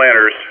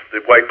planters,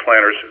 the white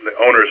planters, and the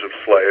owners of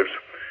slaves,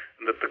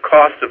 and that the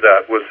cost of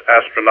that was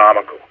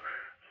astronomical,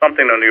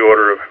 something on the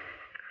order of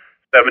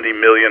 $70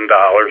 million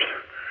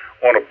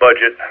on a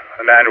budget,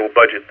 an annual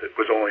budget that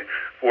was only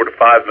 $4 to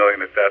 $5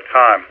 million at that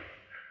time.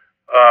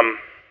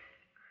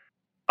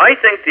 I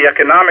think the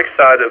economic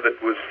side of it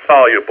was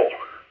soluble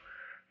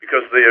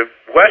because the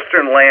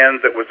western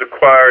land that was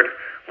acquired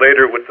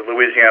later with the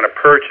Louisiana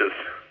Purchase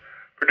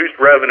produced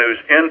revenues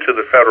into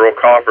the federal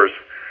coffers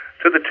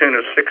to the tune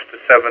of $600 to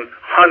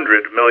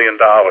 $700 million.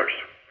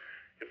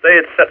 If they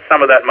had set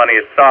some of that money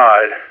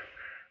aside,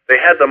 they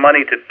had the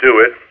money to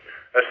do it,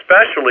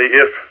 especially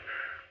if,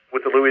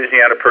 with the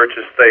Louisiana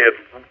Purchase, they had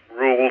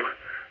ruled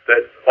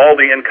that all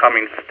the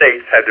incoming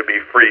states had to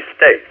be free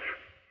states.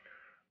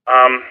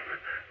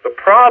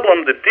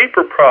 The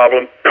deeper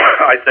problem,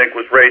 I think,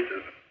 was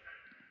racism.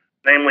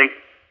 Namely,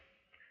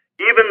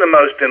 even the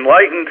most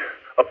enlightened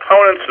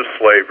opponents of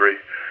slavery,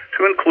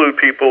 to include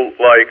people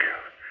like,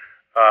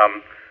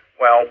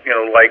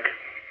 like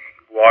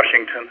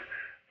Washington,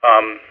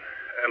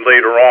 and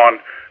later on,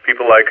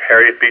 people like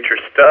Harriet Beecher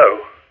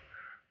Stowe,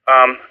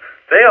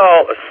 they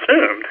all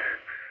assumed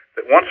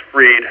that once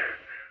freed,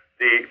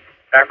 the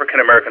African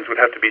Americans would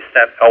have to be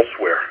sent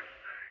elsewhere,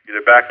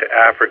 either back to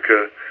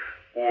Africa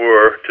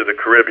or to the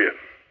Caribbean.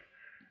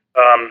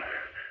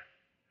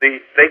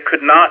 They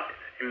could not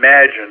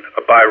imagine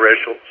a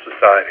biracial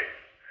society.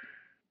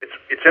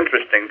 It's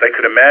interesting. They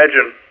could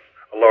imagine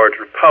a large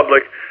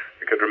republic.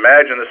 They could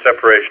imagine the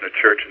separation of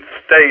church and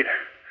state.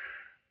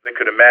 They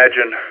could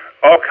imagine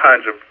all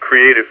kinds of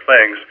creative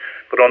things.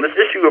 But on this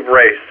issue of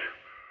race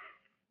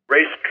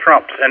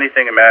trumps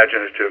anything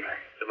imaginative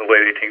in the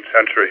late 18th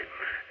century.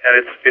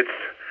 And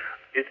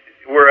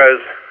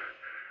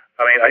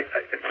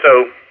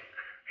so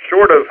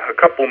short of a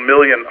couple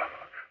million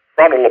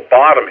frontal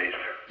lobotomies,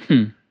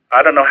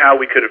 I don't know how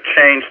we could have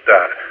changed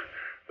that.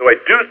 Though I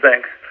do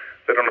think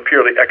that on a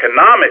purely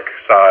economic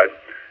side,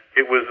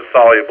 it was a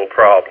soluble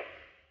problem.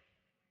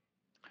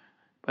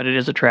 But it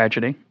is a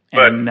tragedy,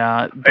 and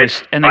they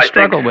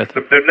struggle with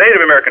it. The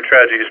Native American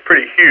tragedy is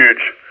pretty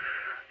huge.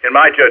 In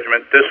my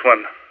judgment, this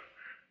one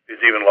is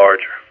even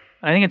larger.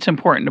 I think it's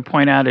important to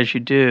point out, as you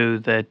do,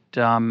 that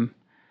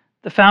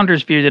the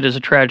founders viewed it as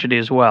a tragedy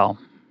as well.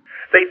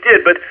 They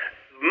did, but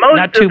most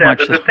Not too of them,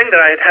 much, the thing that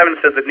I haven't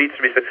said that needs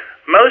to be said,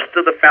 most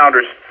of the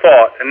founders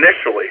thought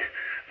initially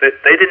that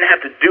they didn't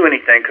have to do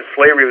anything because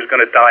slavery was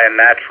going to die a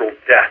natural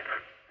death,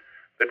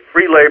 that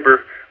free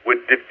labor would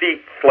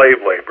defeat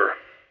slave labor,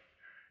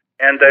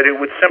 and that it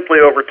would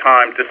simply over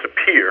time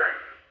disappear.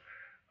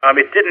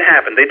 It didn't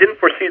happen. They didn't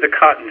foresee the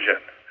cotton gin.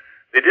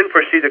 They didn't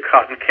foresee the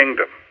cotton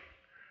kingdom.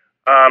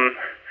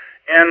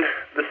 And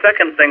the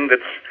second thing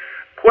that's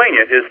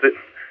poignant is that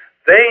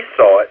they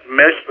saw it,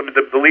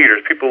 the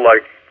leaders, people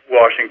like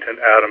Washington,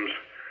 Adams,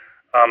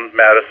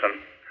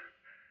 Madison,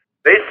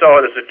 they saw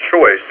it as a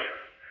choice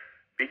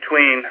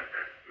between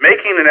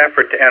making an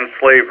effort to end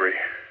slavery,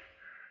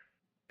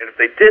 and if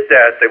they did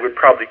that, they would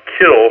probably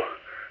kill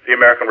the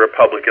American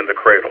Republic in the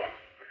cradle.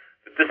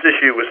 But this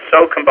issue was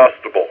so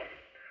combustible,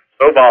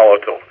 so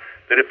volatile,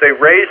 that if they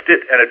raised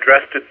it and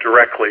addressed it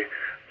directly,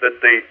 that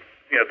the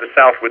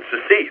South would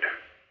secede.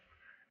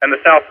 And the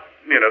South,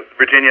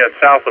 Virginia and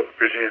south of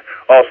Virginia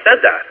all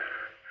said that.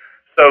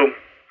 So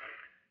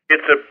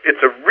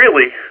it's a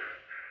really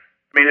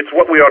I mean, it's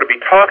what we ought to be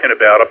talking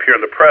about up here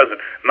in the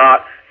present,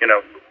 not,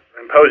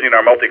 imposing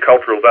our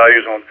multicultural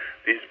values on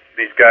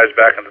these guys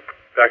back in the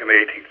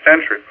 18th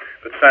century,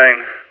 but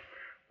saying,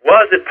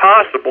 was it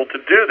possible to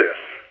do this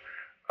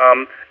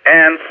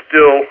and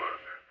still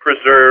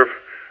preserve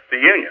the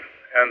Union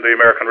and the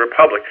American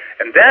Republic?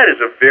 And that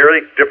is a very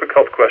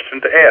difficult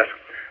question to ask.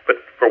 But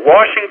for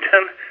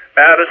Washington,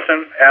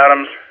 Madison,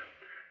 Adams,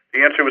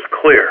 the answer was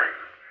clear.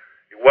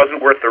 It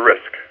wasn't worth the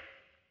risk.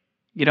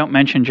 You don't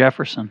mention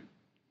Jefferson.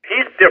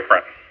 He's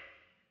different.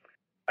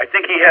 I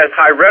think he has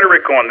high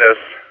rhetoric on this,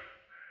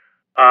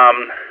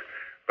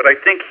 but I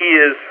think he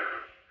is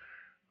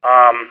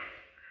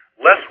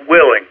less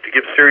willing to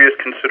give serious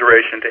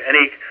consideration to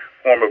any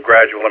form of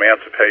gradual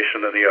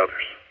emancipation than the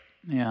others.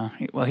 Yeah,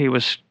 well, he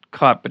was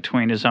caught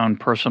between his own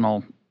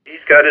personal...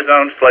 He's got his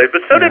own slaves,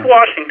 but so did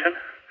Washington.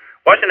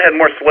 Washington had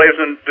more slaves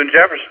than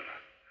Jefferson.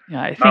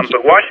 Yeah, I think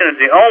but Washington's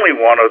the only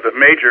one of the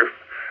major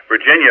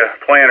Virginia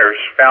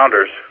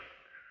founders,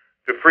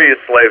 to free his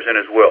slaves in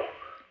his will.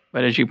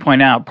 But as you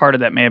point out, part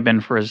of that may have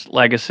been for his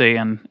legacy,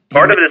 and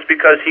part of it is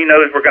because he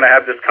knows we're going to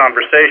have this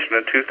conversation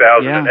in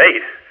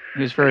 2008.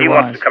 He was very He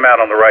wise. wants to come out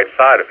on the right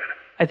side of it.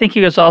 I think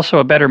he was also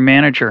a better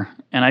manager,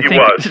 and I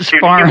think was. his He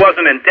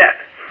wasn't in debt.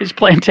 His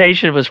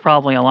plantation was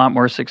probably a lot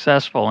more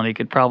successful, and he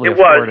could probably It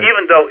afford was,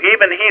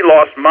 even he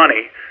lost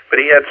money, but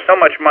he had so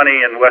much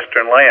money in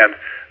Western land.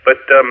 But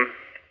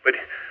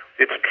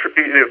it's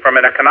from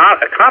an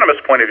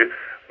economist point of view,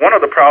 one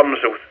of the problems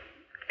with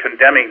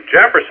condemning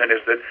Jefferson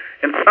is that,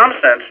 in some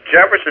sense,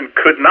 Jefferson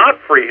could not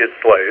free his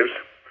slaves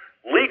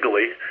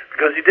legally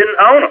because he didn't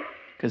own them.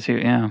 Because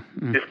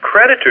his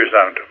creditors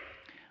owned them.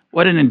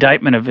 What an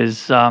indictment of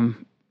his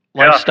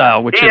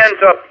lifestyle, which he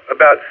ends up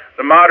about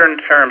the modern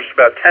terms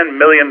about $10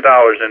 million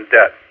in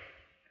debt.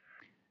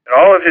 And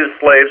all of his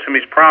slaves, whom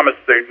he's promised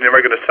they're never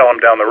going to sell him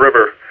down the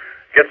river,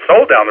 get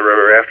sold down the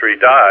river after he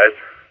dies.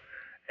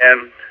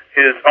 And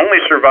his only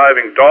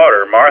surviving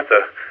daughter,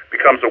 Martha,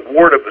 becomes a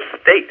ward of the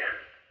state.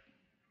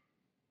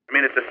 I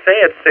mean, it's a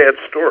sad, sad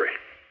story.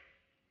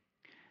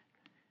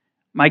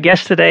 My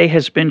guest today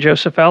has been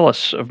Joseph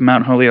Ellis of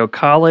Mount Holyoke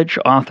College,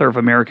 author of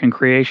American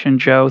Creation.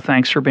 Joe,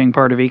 thanks for being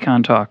part of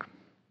Econ Talk.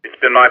 It's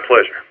been my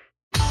pleasure.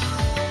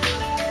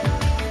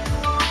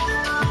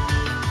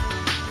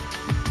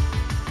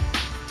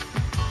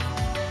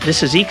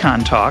 This is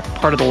Econ Talk,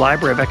 part of the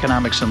Library of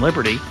Economics and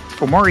Liberty.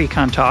 For more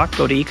Econ Talk,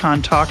 go to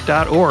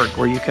econtalk.org,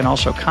 where you can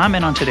also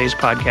comment on today's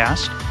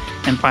podcast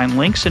and find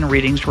links and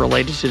readings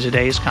related to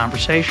today's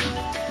conversation.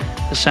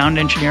 The sound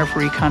engineer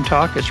for Econ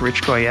Talk is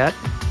Rich Goyette.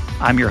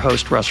 I'm your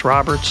host, Russ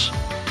Roberts.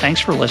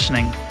 Thanks for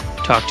listening.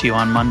 Talk to you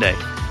on Monday.